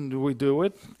 why couldn't we do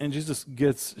it? And Jesus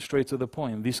gets straight to the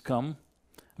point. This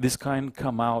kind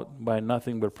come out by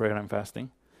nothing but prayer and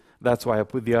fasting. That's why I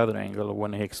put the other angle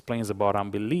when he explains about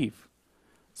unbelief.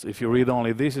 So if you read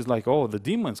only this, it's like, oh, the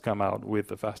demons come out with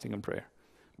the fasting and prayer.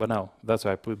 But no, that's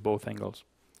why I put both angles.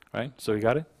 Right? So you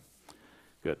got it?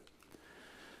 Good.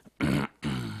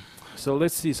 So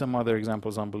let's see some other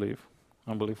examples of unbelief.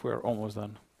 Unbelief, we're almost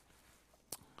done.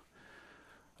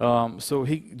 So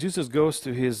Jesus goes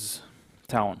to his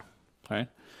town, right?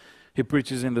 He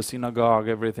preaches in the synagogue,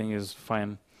 everything is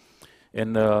fine.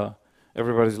 And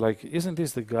everybody's like, isn't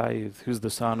this the guy who's the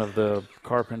son of the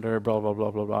carpenter, blah, blah,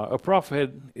 blah, blah, blah. A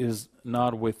prophet is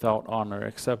not without honor,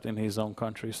 except in his own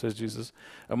country, says Jesus,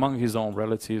 among his own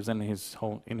relatives and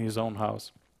in his own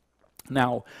house.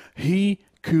 Now, he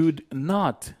could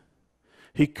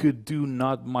do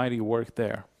not mighty work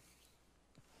there.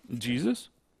 Jesus?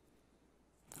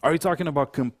 Are you talking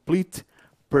about complete,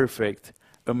 perfect,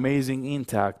 amazing,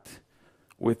 intact,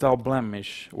 without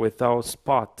blemish, without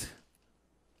spot?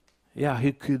 Yeah,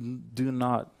 he couldn't do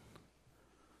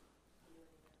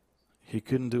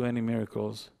any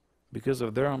miracles because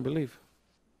of their unbelief.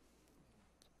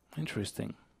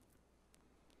 Interesting.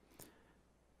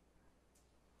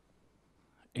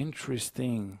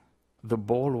 The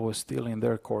ball was still in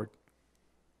their court.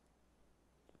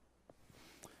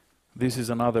 This is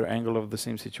another angle of the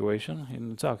same situation.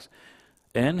 And it talks.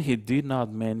 And he did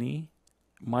not many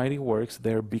mighty works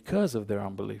there because of their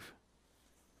unbelief.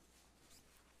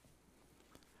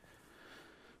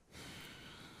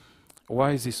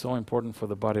 Why is it so important for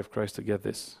the body of Christ to get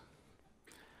this?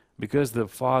 Because the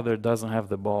Father doesn't have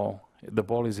the ball. The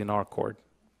ball is in our court.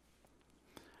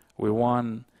 We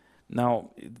won.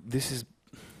 Now, this is,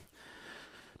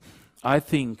 I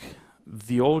think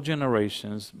the old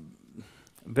generations,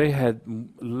 they had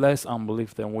less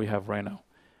unbelief than we have right now.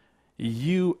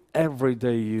 You, every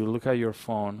day, you look at your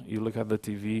phone, you look at the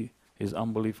TV, is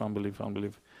unbelief, unbelief,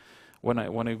 unbelief. When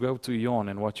I go to yawn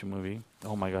and watch a movie,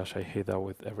 oh my gosh, I hate that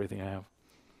with everything I have.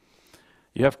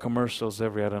 You have commercials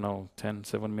every, I don't know, 10,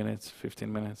 7 minutes,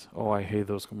 15 minutes. Oh, I hate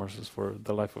those commercials for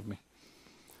the life of me.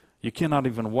 You cannot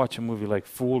even watch a movie like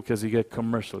full because you get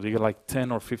commercials. You get like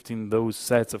 10 or 15 those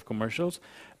sets of commercials.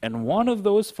 And one of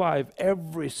those 5,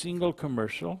 every single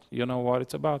commercial, you know what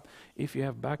it's about? If you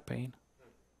have back pain.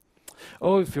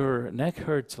 Oh, if your neck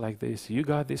hurts like this, you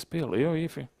got this pill.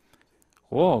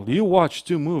 Well, you watch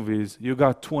 2 movies, you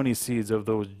got 20 seeds of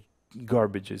those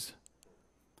garbages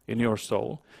in your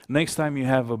soul. Next time you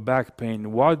have a back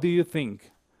pain, what do you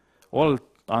think? Well,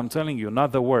 I'm telling you,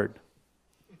 not the word.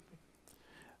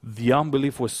 The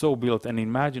unbelief was so built, and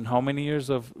imagine how many years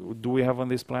do we have on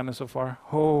this planet so far?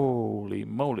 Holy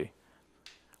moly.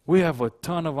 We have a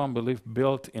ton of unbelief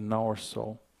built in our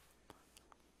soul.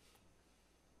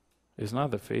 It's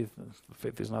not the faith.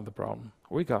 Faith is not the problem.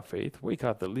 We got faith. We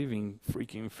got the living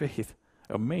freaking faith.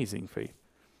 Amazing faith.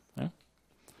 Yeah?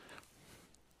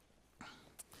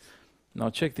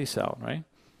 Now check this out, right?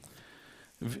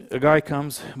 A guy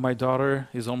comes, my daughter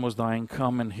is almost dying,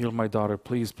 come and heal my daughter,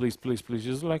 please, please, please, please.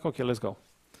 Just like, okay, let's go.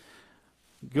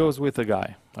 Goes with the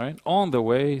guy, right? On the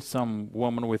way, some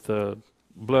woman with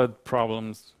blood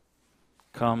problems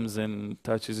comes and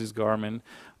touches his garment.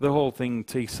 The whole thing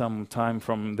takes some time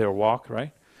from their walk,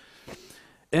 right?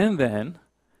 And then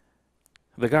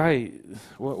the guy,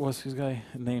 what was his guy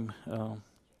name?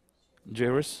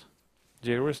 Jairus.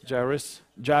 The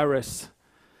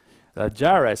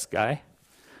Jairus guy.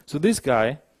 So this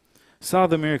guy saw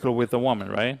the miracle with the woman,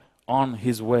 right? On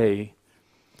his way.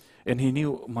 And he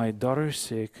knew, my daughter is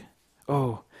sick.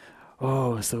 Oh,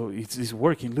 so it's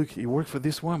working. Look, it worked for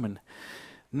this woman.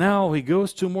 Now he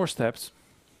goes 2 more steps.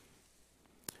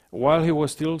 While he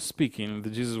was still speaking,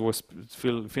 Jesus was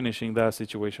finishing that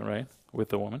situation, right? With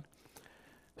the woman.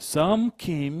 Some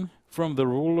came from the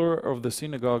ruler of the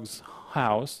synagogue's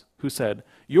house who said,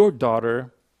 your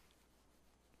daughter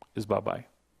is bye-bye.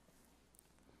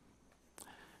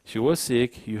 She was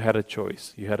sick, you had a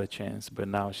choice, you had a chance, but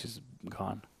now she's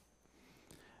gone.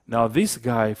 Now this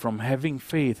guy, from having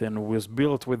faith and was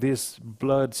built with this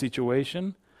blood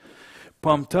situation,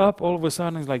 pumped up, all of a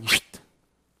sudden he's like,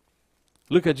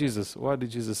 look at Jesus. What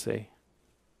did Jesus say?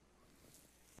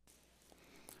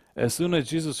 As soon as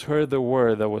Jesus heard the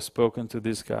word that was spoken to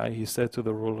this guy, he said to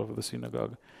the ruler of the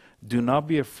synagogue, do not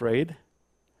be afraid,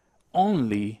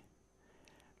 only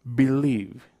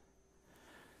believe.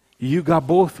 You got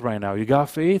both right now. You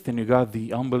got faith and you got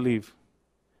the unbelief.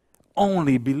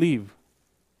 Only believe.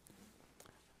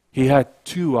 He had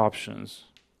 2 options.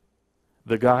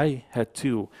 The guy had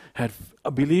 2. Had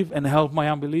believe and help my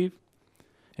unbelief.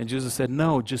 And Jesus said,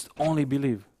 no, just only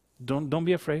believe. Don't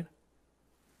be afraid.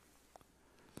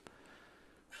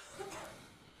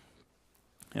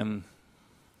 And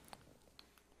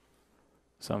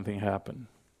something happened.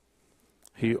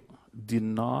 He did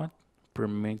not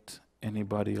permit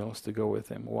anybody else to go with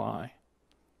him. Why?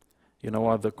 You know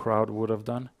what the crowd would have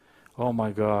done? Oh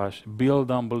my gosh,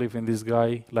 build unbelief in this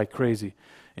guy like crazy.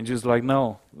 And just like,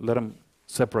 no, let him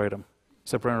separate him.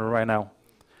 Separate him right now.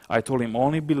 I told him,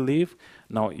 only believe.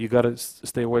 Now you got to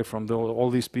stay away from all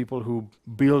these people who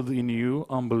build in you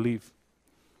unbelief.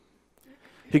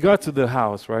 He got to the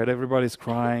house, right? Everybody's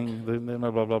crying,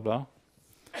 blah, blah, blah, blah.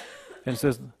 And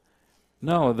says,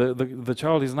 no, the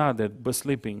child is not dead, but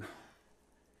sleeping.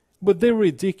 But they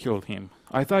ridiculed him.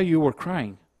 I thought you were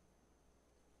crying.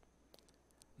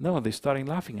 No, they started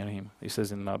laughing at him, he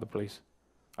says in another place.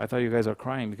 I thought you guys are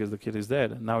crying because the kid is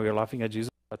dead. Now you're laughing at Jesus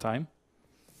at that time.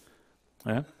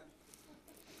 Yeah?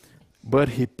 But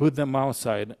he put them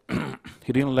outside.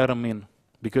 He didn't let them in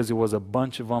because it was a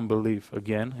bunch of unbelief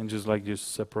again, and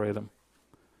just separate them.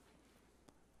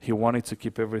 He wanted to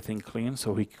keep everything clean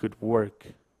so he could work.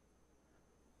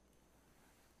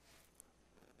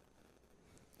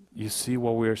 You see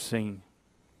what we're saying?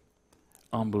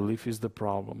 Unbelief is the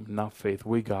problem, not faith.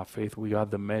 We got faith. We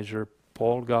got the measure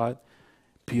Paul got,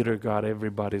 Peter got,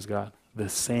 everybody's got. The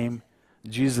same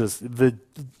Jesus,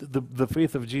 the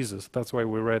faith of Jesus. That's why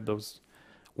we read those.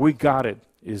 We got it.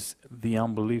 Is the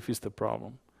unbelief is the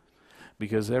problem.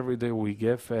 Because every day we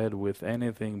get fed with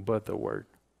anything but the word.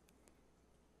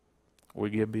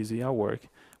 We get busy at work.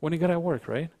 When you get at work,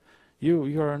 right?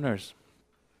 You're a nurse.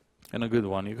 And a good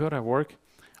one. You go to work,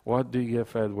 what do you get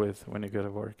fed with when you go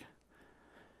to work?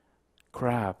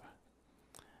 Crap.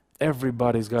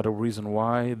 Everybody's got a reason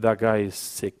why that guy is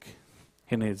sick.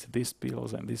 He needs these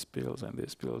pills and these pills and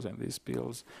these pills and these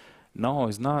pills. No,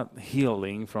 it's not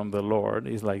healing from the Lord.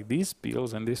 It's like these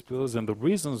pills and these pills and the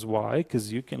reasons why,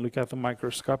 because you can look at the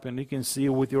microscope and you can see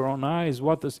with your own eyes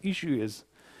what this issue is.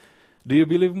 Do you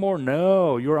believe more?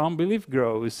 No, your unbelief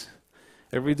grows.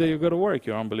 Every day you go to work,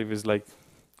 your unbelief is like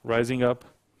rising up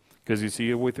because you see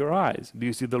it with your eyes. Do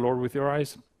you see the Lord with your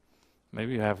eyes?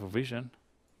 Maybe you have a vision.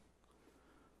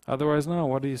 Otherwise, no.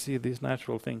 What do you see? This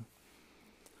natural thing.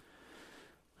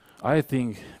 I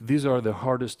think these are the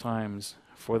hardest times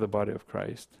for the body of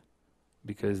Christ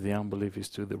because the unbelief is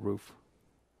to the roof.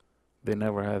 They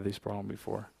never had this problem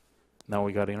before. Now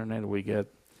we got internet, we get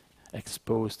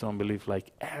exposed to unbelief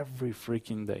like every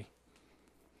freaking day.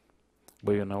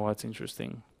 But you know what's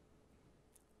interesting?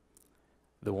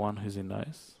 The one who's in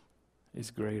us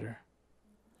is greater.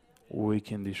 We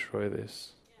can destroy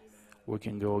this. We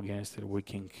can go against it. We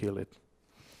can kill it.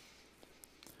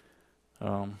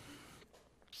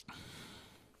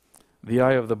 The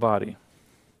eye of the body.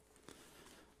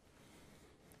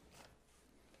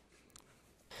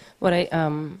 What I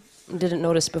didn't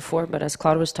notice before, but as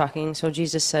Claude was talking, so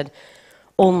Jesus said,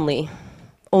 only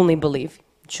believe.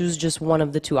 Choose just one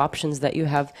of the two options that you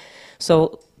have.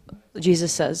 So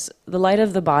Jesus says, the light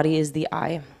of the body is the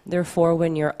eye. Therefore,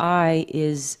 when your eye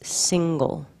is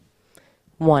single,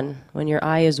 one, when your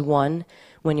eye is one,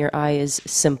 when your eye is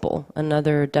simple.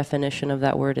 Another definition of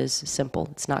that word is simple.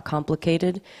 It's not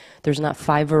complicated. There's not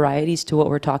 5 varieties to what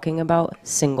we're talking about.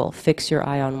 Single. Fix your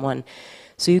eye on one.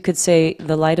 So you could say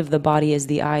the light of the body is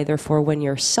the eye. Therefore, when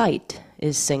your sight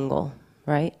is single,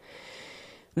 right?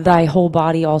 Thy whole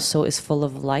body also is full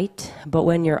of light. But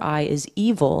when your eye is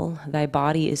evil, thy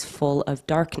body is full of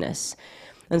darkness.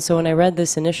 And so when I read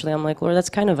this initially, I'm like, Lord, that's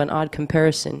kind of an odd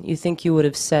comparison. You think you would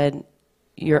have said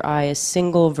your eye is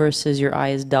single versus your eye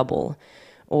is double.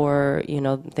 Or,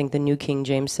 I think the New King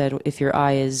James said, if your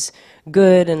eye is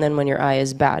good and then when your eye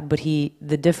is bad. But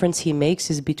the difference he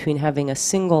makes is between having a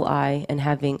single eye and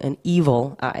having an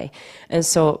evil eye. And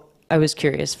so I was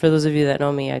curious. For those of you that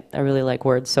know me, I really like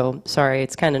words. So sorry,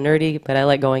 it's kind of nerdy, but I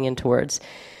like going into words.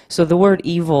 So the word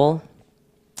evil,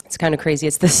 it's kind of crazy.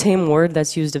 It's the same word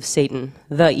that's used of Satan,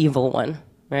 the evil one,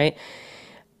 right?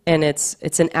 And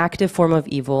it's an active form of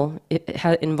evil. It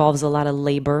involves a lot of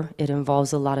labor. It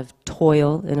involves a lot of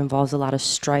toil. It involves a lot of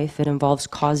strife. It involves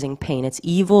causing pain. It's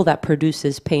evil that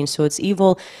produces pain. So it's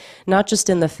evil not just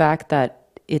in the fact that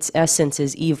its essence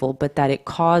is evil, but that it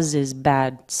causes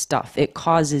bad stuff. It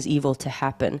causes evil to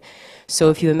happen.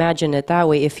 So if you imagine it that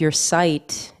way, if your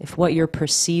sight, if what you're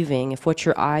perceiving, if what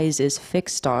your eyes is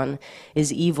fixed on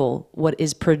is evil, what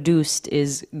is produced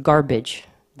is garbage.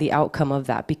 The outcome of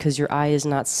that, because your eye is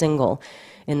not single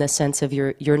in the sense of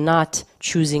you're not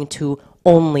choosing to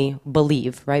only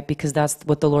believe, right? Because that's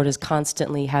what the Lord is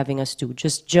constantly having us do.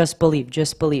 Just believe,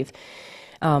 just believe.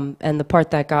 And the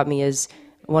part that got me is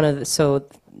the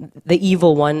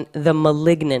evil one, the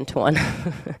malignant one.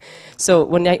 So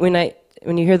when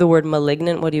you hear the word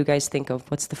malignant, what do you guys think of?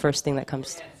 What's the first thing that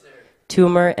comes? Cancer.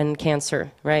 Tumor and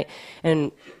cancer, right?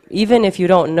 And even if you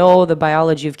don't know the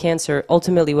biology of cancer,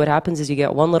 ultimately what happens is you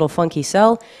get one little funky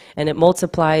cell and it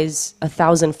multiplies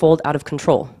 1,000-fold out of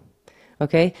control.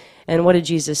 Okay? And what did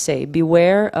Jesus say?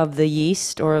 Beware of the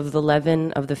yeast or of the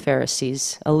leaven of the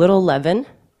Pharisees. A little leaven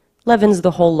leavens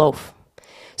the whole loaf.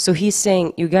 So he's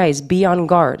saying, you guys, be on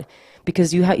guard.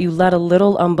 Because you let a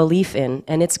little unbelief in,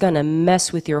 and it's going to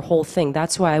mess with your whole thing.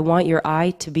 That's why I want your eye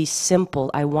to be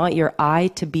simple. I want your eye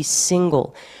to be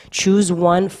single. Choose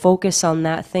one, focus on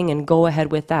that thing, and go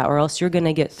ahead with that, or else you're going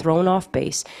to get thrown off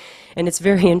base. And it's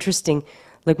very interesting,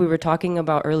 like we were talking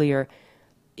about earlier,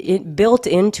 it built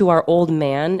into our old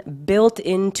man, built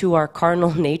into our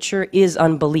carnal nature is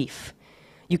unbelief.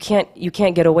 You can't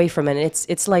get away from it.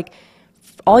 It's like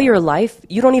all your life,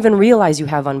 you don't even realize you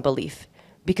have unbelief.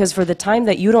 Because for the time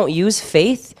that you don't use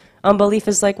faith, unbelief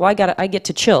is like, well, I get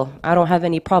to chill. I don't have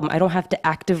any problem. I don't have to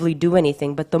actively do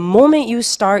anything. But the moment you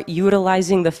start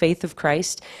utilizing the faith of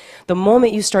Christ, the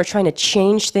moment you start trying to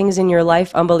change things in your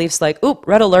life, unbelief's like, oop,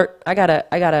 red alert. I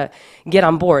gotta get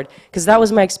on board. Because that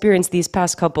was my experience these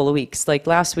past couple of weeks. Like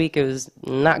last week, it was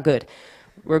not good.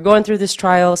 We're going through this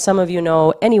trial, some of you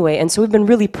know, anyway. And so we've been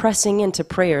really pressing into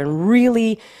prayer and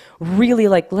really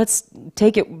like, let's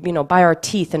take it, by our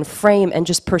teeth and frame and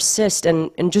just persist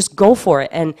and just go for it.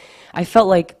 And I felt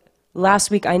like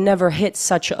last week I never hit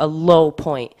such a low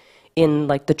point in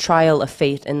like the trial of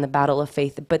faith and the battle of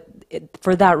faith. But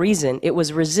for that reason, it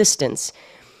was resistance.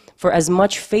 For as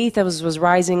much faith as was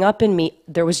rising up in me,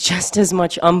 there was just as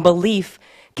much unbelief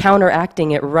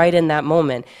counteracting it right in that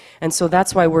moment. And so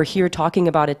that's why we're here talking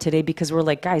about it today, because we're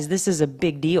like, guys, this is a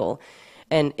big deal.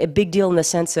 And a big deal in the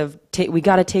sense of we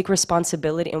got to take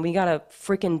responsibility, and we got to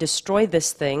freaking destroy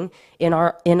this thing in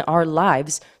our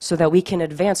lives so that we can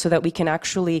advance, so that we can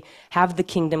actually have the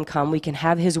kingdom come. We can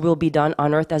have his will be done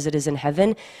on earth as it is in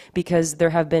heaven, because there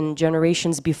have been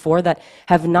generations before that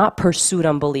have not pursued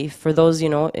unbelief. For those,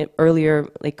 earlier,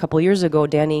 like a couple years ago,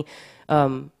 Danny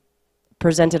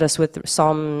presented us with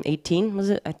Psalm 18, was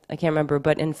it? I can't remember,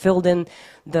 and filled in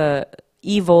the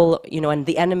evil, and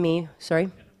the enemy,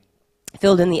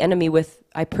 filled in the enemy with,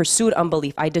 I pursued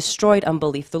unbelief. I destroyed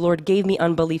unbelief. The Lord gave me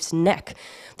unbelief's neck.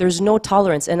 There's no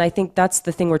tolerance. And I think that's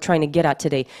the thing we're trying to get at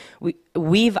today.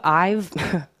 I've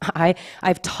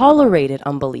tolerated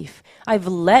unbelief. I've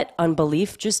let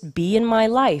unbelief just be in my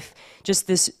life. Just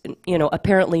this,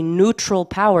 apparently neutral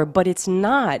power, but it's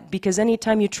not, because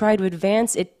anytime you try to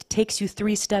advance, it takes you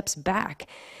 3 steps back.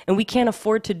 And we can't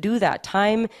afford to do that.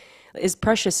 Time is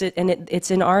precious, and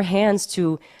it's in our hands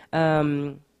to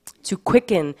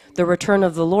quicken the return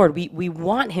of the Lord. We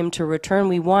want him to return.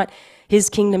 We want his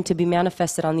kingdom to be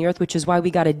manifested on the earth, which is why we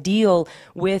got to deal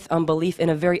with unbelief in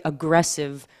a very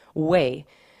aggressive way.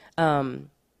 And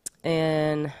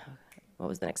what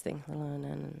was the next thing?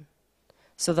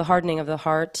 So the hardening of the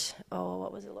heart. Oh,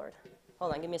 what was it, Lord?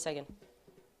 Hold on, give me a second.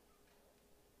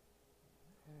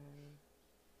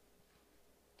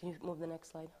 Can you move the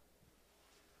next slide?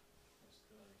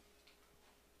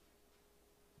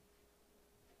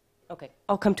 Okay,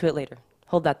 I'll come to it later.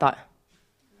 Hold that thought.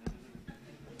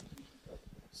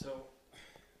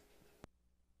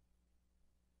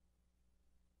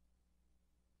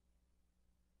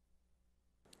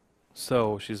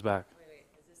 So she's back. Wait,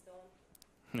 is this still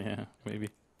on? Yeah, maybe.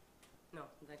 No,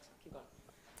 next, keep going.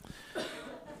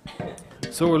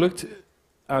 So we looked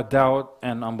at doubt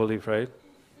and unbelief, right?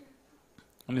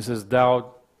 And it says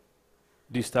doubt,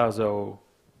 distazo,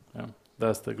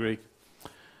 that's the Greek.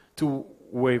 To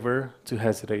waver, to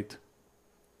hesitate.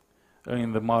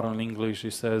 In the modern English,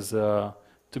 it says to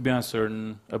be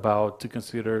uncertain about, to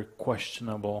consider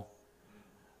questionable,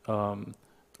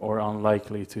 or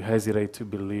unlikely, to hesitate, to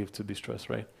believe, to distrust,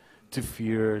 right? To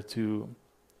fear,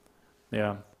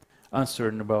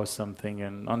 uncertain about something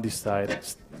and undecided,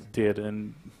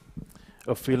 and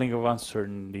a feeling of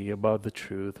uncertainty about the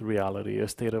truth, reality, a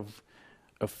state of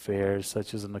affairs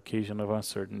such as an occasion of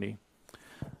uncertainty.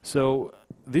 So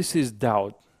this is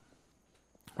doubt,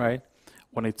 right?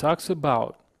 When it talks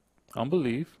about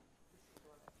unbelief.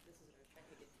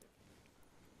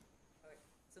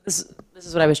 This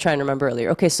is what I was trying to remember earlier.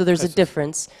 Okay, so there's a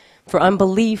difference. For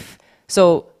unbelief,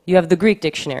 so you have the Greek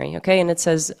dictionary, okay, and it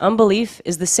says unbelief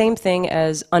is the same thing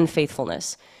as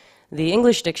unfaithfulness. The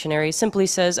English dictionary simply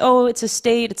says, oh, it's a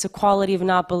state, it's a quality of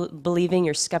not believing,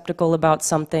 you're skeptical about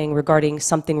something regarding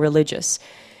something religious.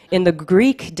 In the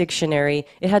Greek dictionary,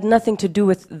 it had nothing to do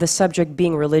with the subject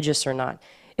being religious or not.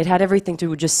 It had everything to do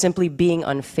with just simply being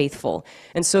unfaithful.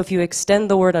 And so if you extend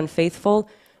the word unfaithful,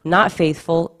 not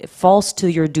faithful, false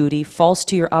to your duty, false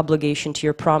to your obligation, to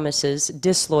your promises,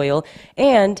 disloyal,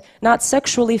 and not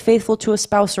sexually faithful to a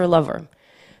spouse or lover.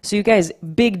 So you guys,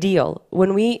 big deal.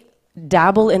 When we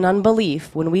dabble in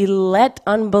unbelief, when we let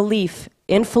unbelief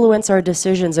influence our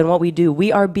decisions and what we do,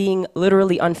 we are being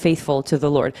literally unfaithful to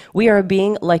the Lord. We are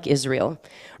being like Israel,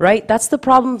 right? That's the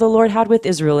problem the Lord had with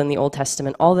Israel in the Old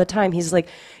Testament all the time. He's like,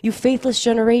 you faithless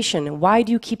generation, why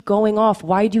do you keep going off?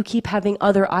 Why do you keep having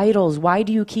other idols? Why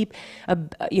do you keep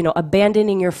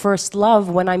abandoning your first love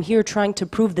when I'm here trying to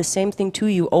prove the same thing to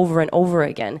you over and over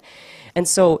again? And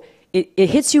so it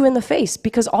hits you in the face,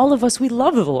 because all of us, we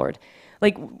love the Lord.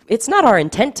 Like, it's not our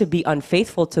intent to be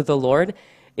unfaithful to the Lord.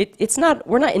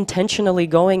 We're not intentionally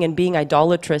going and being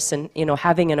idolatrous and,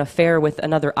 having an affair with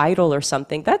another idol or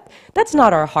something. That's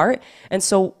not our heart. And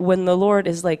so when the Lord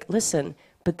is like, listen,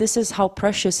 but this is how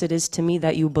precious it is to me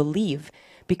that you believe.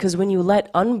 Because when you let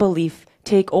unbelief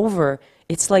take over,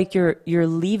 it's like you're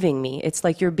leaving me. It's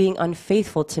like you're being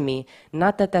unfaithful to me.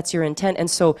 Not that that's your intent. And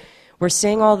so we're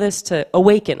saying all this to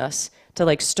awaken us, to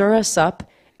like stir us up,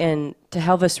 and to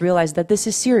help us realize that this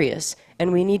is serious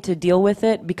and we need to deal with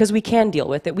it, because we can deal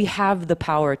with it. We have the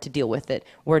power to deal with it.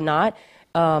 We're not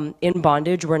in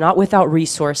bondage. We're not without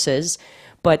resources,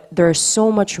 but there's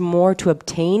so much more to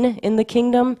obtain in the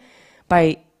kingdom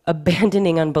by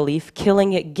abandoning unbelief,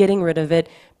 killing it, getting rid of it,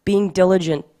 being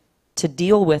diligent to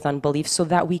deal with unbelief so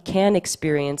that we can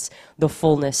experience the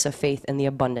fullness of faith and the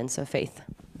abundance of faith.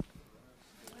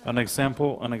 An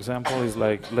example is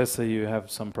like, let's say you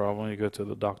have some problem, you go to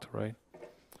the doctor, right?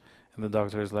 And the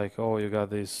doctor is like, oh, you got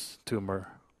this tumor.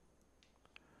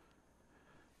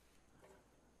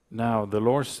 Now, the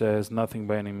Lord says nothing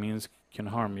by any means can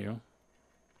harm you.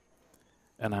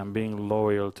 And I'm being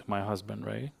loyal to my husband,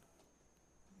 right?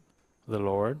 The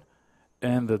Lord.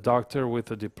 And the doctor with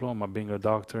a diploma, being a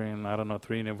doctor in,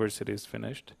 3 universities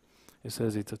finished, he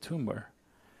says it's a tumor.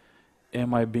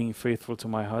 Am I being faithful to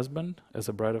my husband as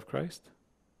a bride of Christ?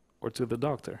 Or to the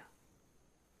doctor?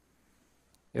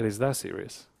 It is that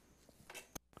serious.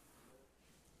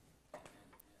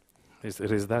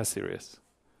 It is that serious.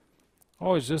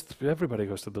 Oh, it's just everybody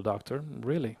goes to the doctor.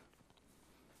 Really?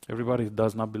 Everybody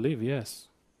does not believe, yes.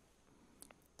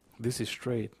 This is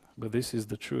straight, but this is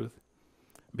the truth.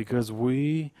 Because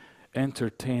we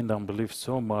entertained unbelief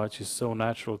so much, it's so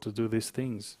natural to do these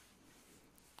things.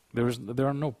 There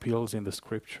are no pills in the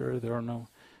scripture.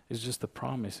 It's just the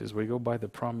promises. We go by the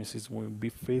promises. We be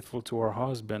faithful to our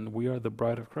husband. We are the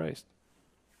bride of Christ.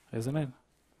 Isn't it?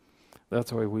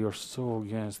 That's why we are so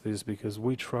against this, because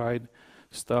we tried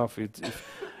stuff.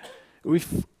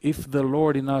 If the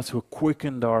Lord in us who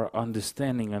quickened our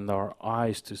understanding and our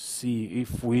eyes to see,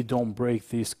 if we don't break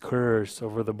this curse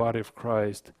over the body of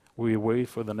Christ, we wait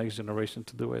for the next generation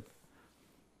to do it.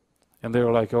 And they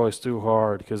were like, oh, it's too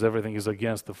hard because everything is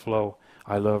against the flow.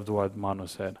 I loved what Manu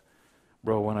said.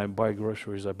 Bro, when I buy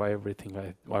groceries, I buy everything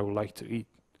I would like to eat.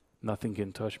 Nothing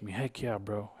can touch me. Heck yeah,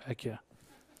 bro. Heck yeah.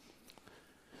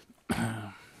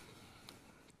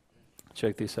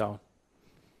 Check this out.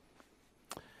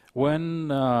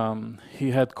 When he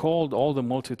had called all the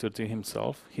multitude to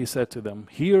himself, he said to them,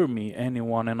 hear me,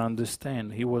 anyone, and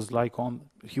understand. He was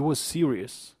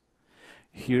serious.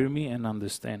 Hear me and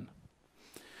understand.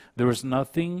 There is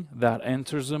nothing that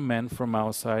enters a man from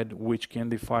outside which can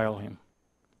defile him.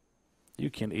 You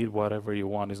can eat whatever you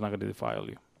want. It's not going to defile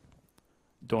you.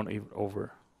 Don't eat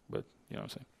over, but you know what I'm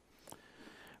saying.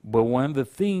 But when the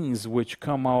things which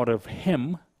come out of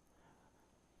him,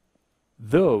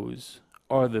 those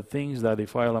are the things that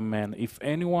defile a man. If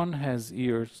anyone has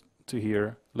ears to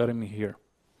hear, let him hear.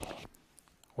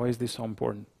 Why is this so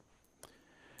important?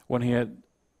 When he had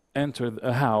entered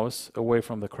a house away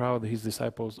from the crowd, his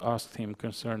disciples asked him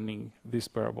concerning this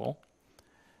parable.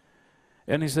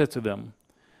 And he said to them,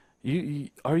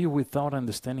 are you without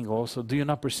understanding also? Do you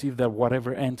not perceive that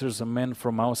whatever enters a man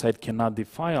from outside cannot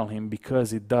defile him,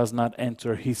 because it does not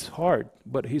enter his heart,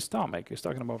 but his stomach? He's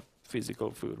talking about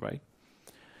physical food, right?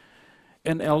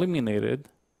 And eliminated,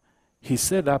 he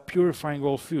said, that purifying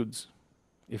all foods.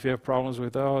 If you have problems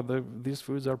with, these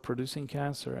foods are producing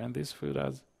cancer, and this food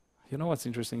has... You know what's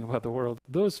interesting about the world?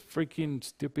 Those freaking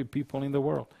stupid people in the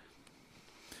world.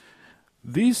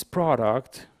 This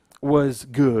product was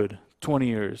good 20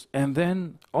 years, and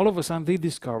then all of a sudden they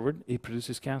discovered it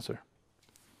produces cancer.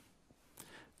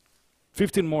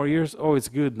 15 more years, oh, it's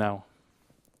good now.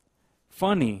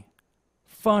 Funny.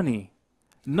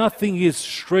 Nothing is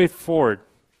straightforward.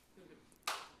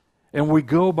 And we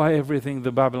go by everything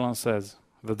the Babylon says,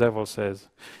 the devil says.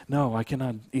 No, I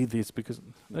cannot eat this because...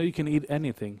 No, you can eat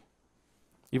anything.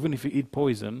 Even if you eat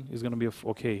poison, it's going to be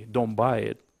okay. Don't buy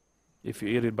it. If you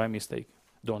eat it by mistake,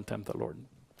 don't tempt the Lord.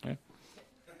 Okay?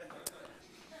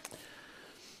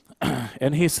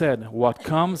 And he said, what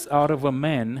comes out of a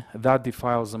man, that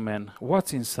defiles a man.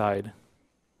 What's inside?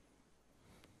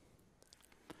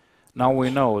 Now we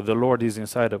know the Lord is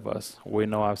inside of us. We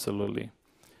know absolutely.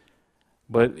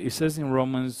 But it says in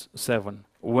Romans 7,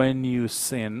 when you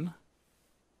sin,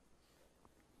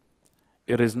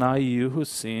 it is not you who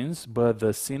sins, but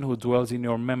the sin who dwells in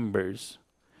your members.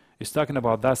 It's talking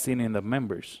about that sin in the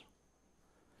members.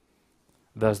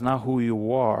 That's not who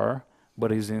you are,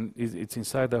 but it's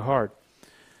inside the heart.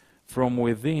 From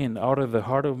within, out of the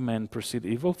heart of men proceed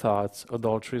evil thoughts,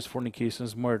 adulteries,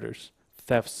 fornications, murders,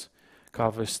 thefts,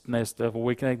 covetousness,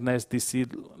 wickedness,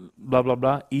 deceit, blah, blah,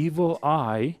 blah. Evil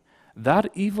eye. That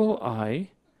evil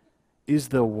eye is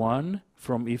the one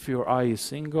from if your eye is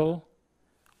single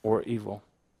or evil.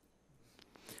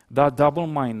 That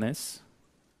double-mindedness,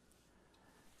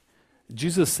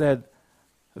 Jesus said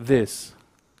this.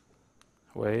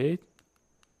 Wait.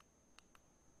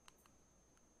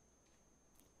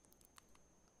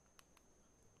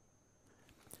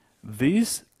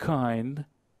 This kind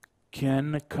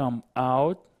can come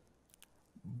out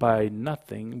by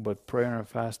nothing but prayer and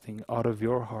fasting out of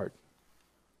your heart.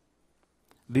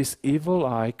 This evil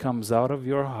eye comes out of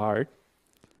your heart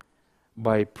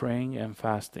by praying and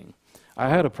fasting. I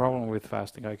had a problem with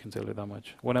fasting, I can tell you that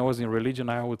much. When I was in religion,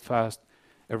 I would fast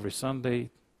every Sunday,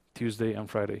 Tuesday, and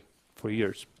Friday for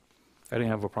years. I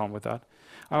didn't have a problem with that.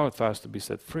 I would fast to be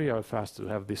set free. I would fast to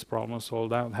have this problem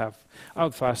solved. I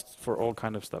would fast for all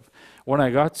kind of stuff. When I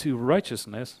got to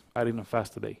righteousness, I didn't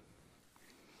fast today.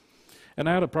 And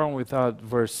I had a problem with that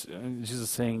verse, Jesus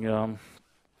saying,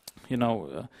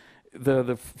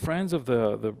 the friends of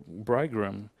the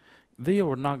bridegroom, they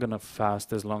are not going to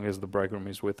fast as long as the bridegroom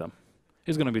is with them.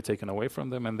 He's going to be taken away from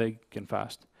them and they can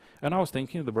fast. And I was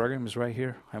thinking, the bridegroom is right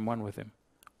here. I'm one with him.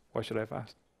 Why should I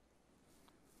fast?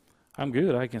 I'm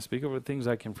good. I can speak over things.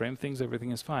 I can frame things.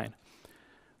 Everything is fine.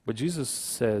 But Jesus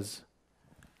says,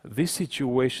 this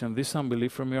situation, this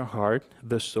unbelief from your heart,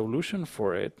 the solution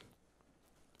for it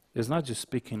is not just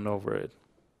speaking over it.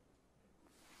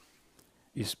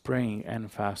 Is praying and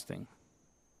fasting.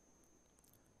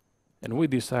 And we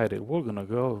decided we're going to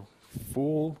go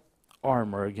full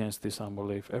armor against this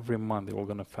unbelief. Every Monday we're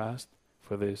going to fast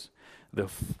for this.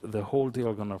 The whole day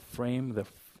we're going to frame the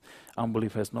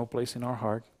unbelief has no place in our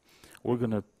heart. We're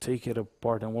going to take it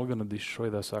apart and we're going to destroy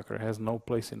that sucker. It has no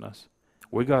place in us.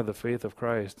 We got the faith of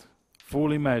Christ.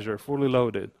 Fully measured, fully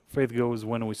loaded. Faith goes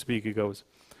when we speak, it goes.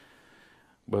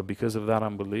 But because of that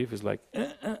unbelief, it's like,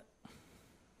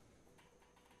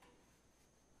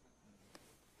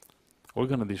 We're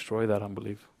going to destroy that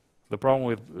unbelief. The problem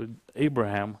with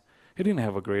Abraham, he didn't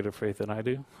have a greater faith than I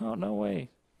do. Oh, no way.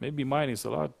 Maybe mine is a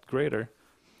lot greater.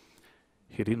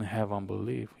 He didn't have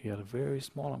unbelief. He had a very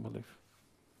small unbelief.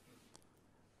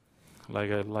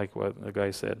 Like what the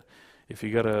guy said. If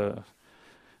you got the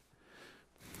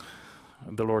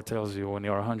Lord tells you when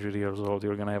you're 100 years old,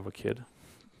 you're going to have a kid.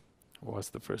 What's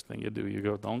the first thing you do? You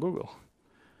go on Google.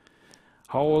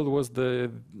 How old was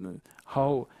the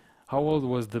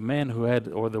man who had,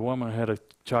 or the woman who had a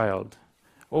child?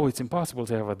 Oh, it's impossible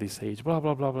to have at this age, blah,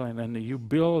 blah, blah, blah. And then you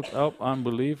build up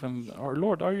unbelief and, oh,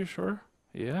 Lord, are you sure?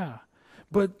 Yeah.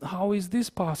 But how is this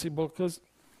possible? Because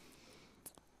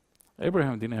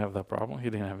Abraham didn't have that problem. He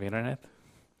didn't have internet.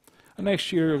 And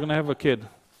next year, you're going to have a kid.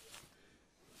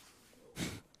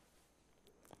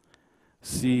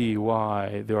 See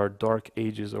why there are dark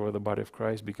ages over the body of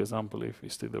Christ, because unbelief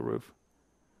is through the roof.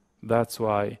 That's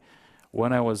why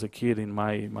when I was a kid in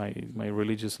my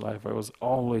religious life, I was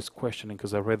always questioning,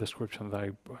 because I read the scripture and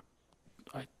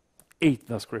I ate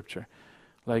the scripture.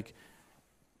 Like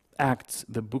Acts,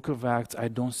 the book of Acts, I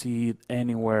don't see it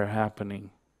anywhere happening.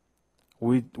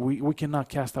 We cannot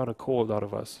cast out a cold out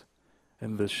of us.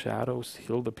 And the shadows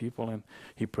healed the people, and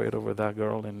he prayed over that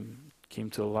girl and came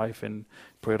to life, and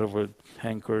prayed over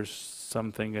Hank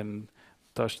something and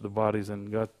touched the bodies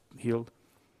and got healed.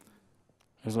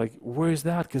 I was like, where is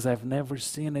that? Because I've never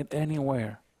seen it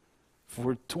anywhere.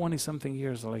 For 20-something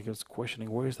years, like I was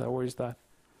questioning, where is that? Where is that?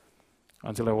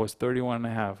 Until I was 31 and a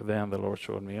half, then the Lord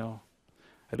showed me, oh,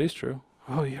 it is true.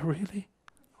 Oh, yeah, really?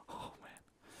 Oh,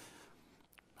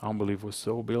 man. Unbelief was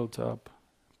so built up,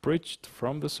 preached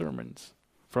from the sermons,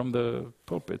 from the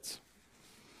pulpits.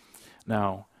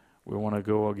 Now, we want to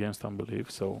go against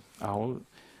unbelief, so I'll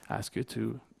ask you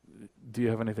to, do you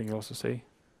have anything else to say?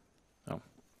 No.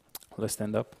 Let's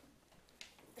stand up.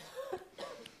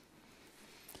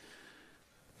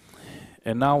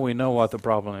 And now we know what the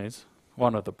problem is.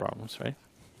 One of the problems, right?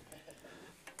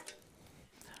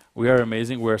 We are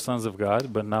amazing. We are sons of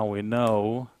God, but now we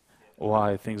know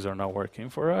why things are not working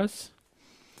for us.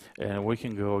 And we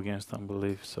can go against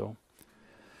unbelief. So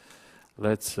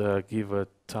let's give a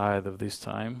tithe of this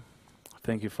time.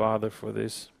 Thank you, Father, for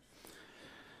this.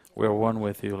 We are one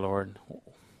with you, Lord.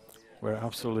 We're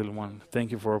absolutely one.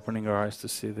 Thank you for opening our eyes to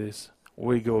see this.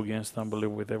 We go against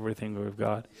unbelief with everything we've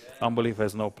got. Unbelief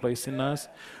has no place in us.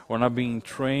 We're not being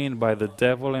trained by the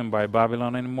devil and by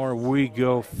Babylon anymore. We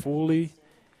go fully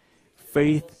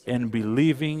faith and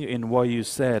believing in what you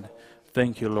said.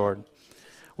 Thank you, Lord.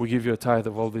 We give you a tithe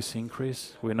of all this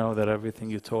increase. We know that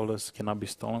everything you told us cannot be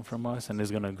stolen from us and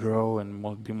is going to grow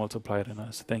and be multiplied in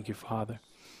us. Thank you, Father.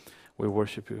 We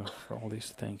worship you for all this.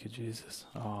 Thank you, Jesus.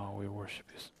 Oh, we worship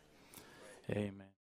you. Amen.